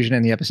great inclusion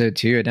in the episode,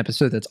 too. An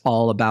episode that's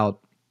all about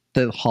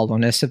the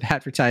hollowness of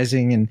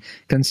advertising and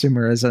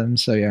consumerism.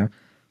 So, yeah,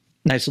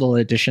 nice little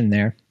addition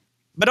there.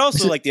 But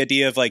also like the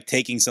idea of like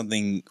taking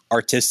something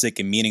artistic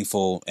and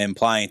meaningful and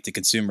applying it to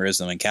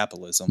consumerism and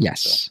capitalism.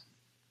 Yes.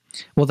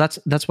 So. Well,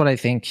 that's what I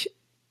think.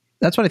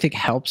 That's what I think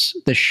helps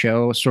the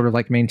show sort of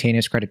like maintain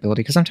its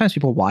credibility, because sometimes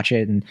people watch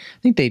it and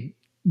I think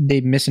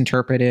they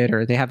misinterpret it,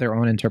 or they have their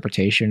own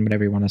interpretation,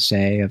 whatever you want to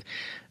say, of,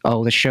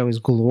 oh, the show is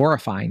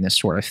glorifying this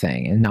sort of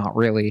thing and not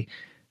really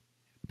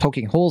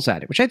poking holes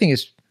at it, which I think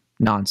is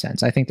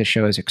nonsense. I think the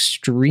show is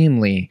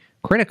extremely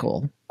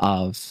critical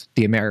of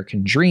the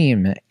American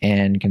dream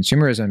and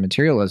consumerism and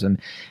materialism.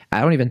 I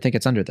don't even think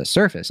it's under the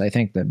surface. I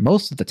think that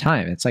most of the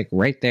time it's like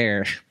right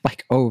there,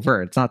 like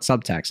overt. It's not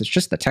subtext. It's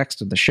just the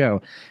text of the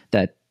show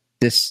that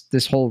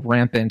this whole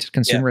rampant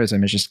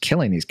consumerism is just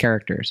killing these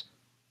characters.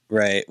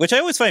 Right. Which I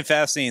always find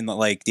fascinating,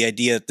 like the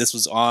idea that this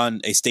was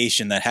on a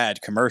station that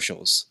had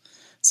commercials.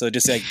 So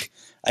just like,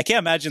 I can't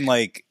imagine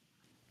like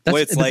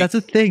what it's like. That's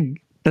the thing.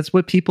 That's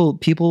what people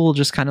will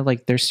just kind of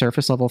like, their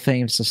surface level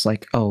thing. It's just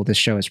like, oh, this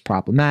show is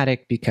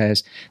problematic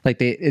because like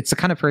it's the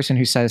kind of person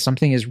who says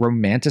something is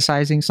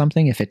romanticizing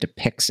something if it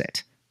depicts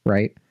it.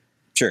 Right.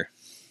 Sure.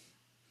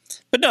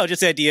 But no,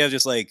 just the idea of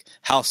just like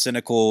how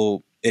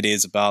cynical it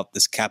is about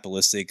this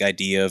capitalistic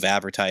idea of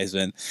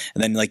advertisement.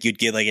 And then like you'd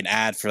get like an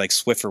ad for like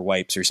Swiffer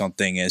wipes or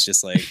something. And it's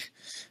just like,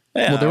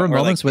 well, there were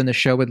moments when the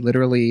show would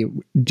literally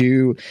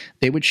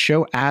they would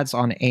show ads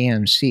on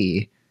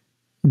AMC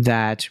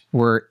that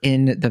were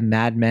in the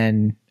Mad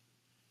Men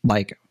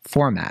like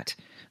format.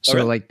 So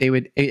really? like they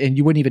would, and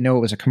you wouldn't even know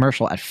it was a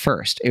commercial at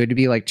first. It would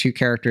be like two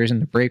characters in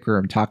the break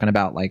room talking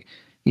about like,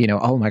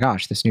 oh my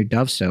gosh, this new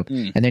Dove soap.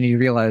 And then you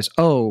realize,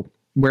 oh,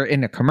 we're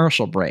in a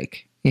commercial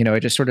break. It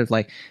just sort of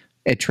like,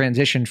 it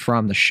transitioned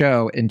from the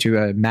show into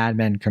a Mad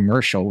Men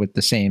commercial with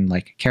the same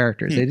like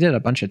characters. They did it a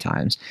bunch of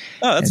times.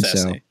 Oh, that's And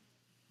fascinating.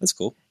 That's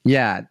cool.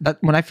 Yeah.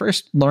 When I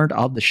first learned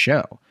of the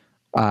show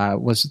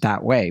was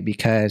that way,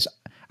 because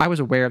I was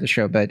aware of the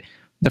show, but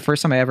the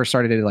first time I ever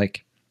started to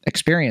like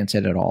experience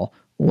it at all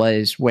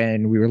was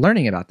when we were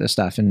learning about this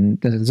stuff.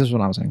 And this is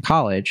when I was in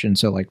college. And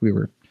so like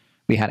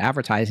we had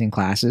advertising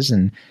classes,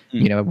 and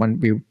when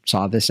we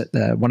saw this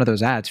at one of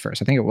those ads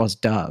first, I think it was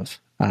Dove.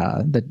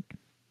 That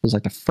was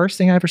like the first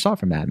thing I ever saw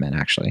from Mad Men,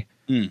 actually.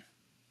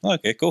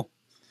 Okay, cool.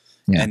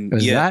 Yeah, And it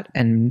was that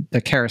and the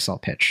carousel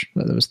pitch.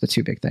 Those was the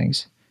two big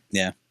things.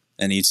 Yeah,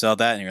 and you saw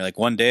that, and you're like,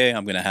 one day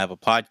I'm going to have a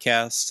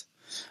podcast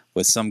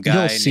with some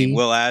guy You'll see. named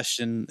Will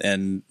Ashton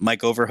and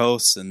Mike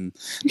Overhost and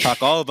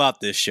talk all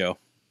about this show.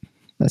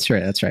 That's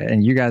right.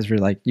 And you guys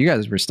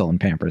were still in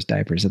Pampers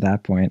diapers at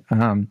that point.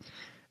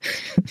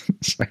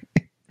 Sorry.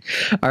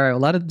 All right, well,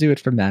 that'll do it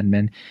for Mad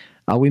Men.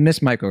 We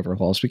miss Mike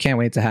Overholst. We can't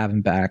wait to have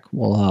him back.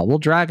 We'll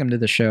drag him to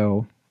the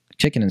show,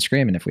 kicking and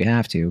screaming if we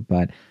have to.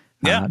 But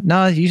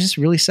no, he's just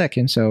really sick,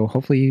 and so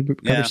hopefully he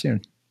recovers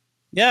soon.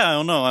 Yeah, I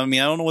don't know. I mean,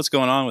 I don't know what's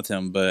going on with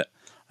him, but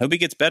I hope he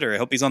gets better. I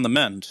hope he's on the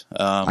mend.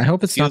 I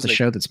hope it's not the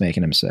show that's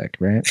making him sick,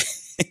 right?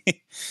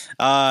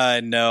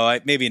 No,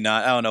 maybe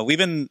not. I don't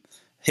know.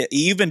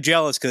 You've been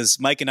jealous because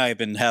Mike and I have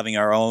been having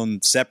our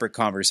own separate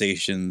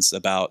conversations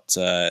about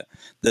the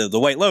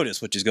White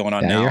Lotus, which is going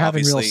on now. You're having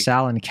obviously. real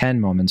Sal and Ken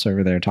moments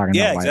over there talking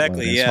about White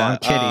exactly. Lotus. Yeah,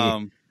 So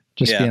I'm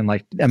Kitty, being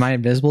like, "Am I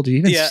invisible? Do you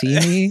even see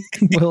me,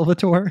 Will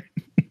Vitor?"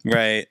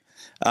 Right.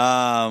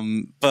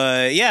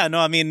 But yeah, no,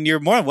 I mean,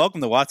 you're more than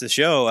welcome to watch the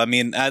show. I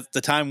mean, at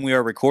the time we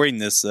are recording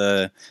this,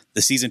 the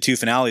season 2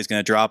 finale is going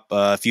to drop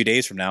a few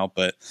days from now,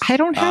 but I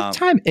don't have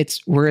time.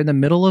 We're in the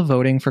middle of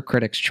voting for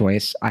Critics'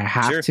 Choice. I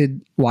have to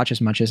watch as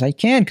much as I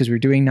can because we're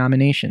doing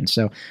nominations.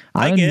 So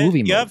I'm in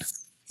movie mode.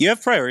 You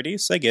have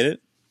priorities. I get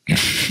it.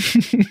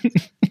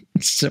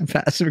 It's so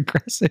passive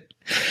aggressive.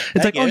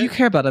 It's like, you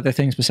care about other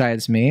things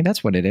besides me.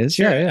 That's what it is.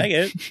 Sure, yeah. I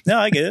get it. No,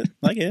 I get it.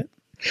 I get it.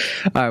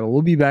 All right, well,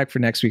 we'll be back for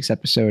next week's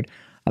episode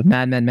of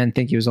Mad Men.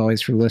 Thank you as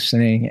always for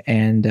listening.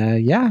 And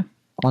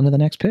on to the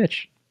next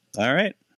pitch. All right.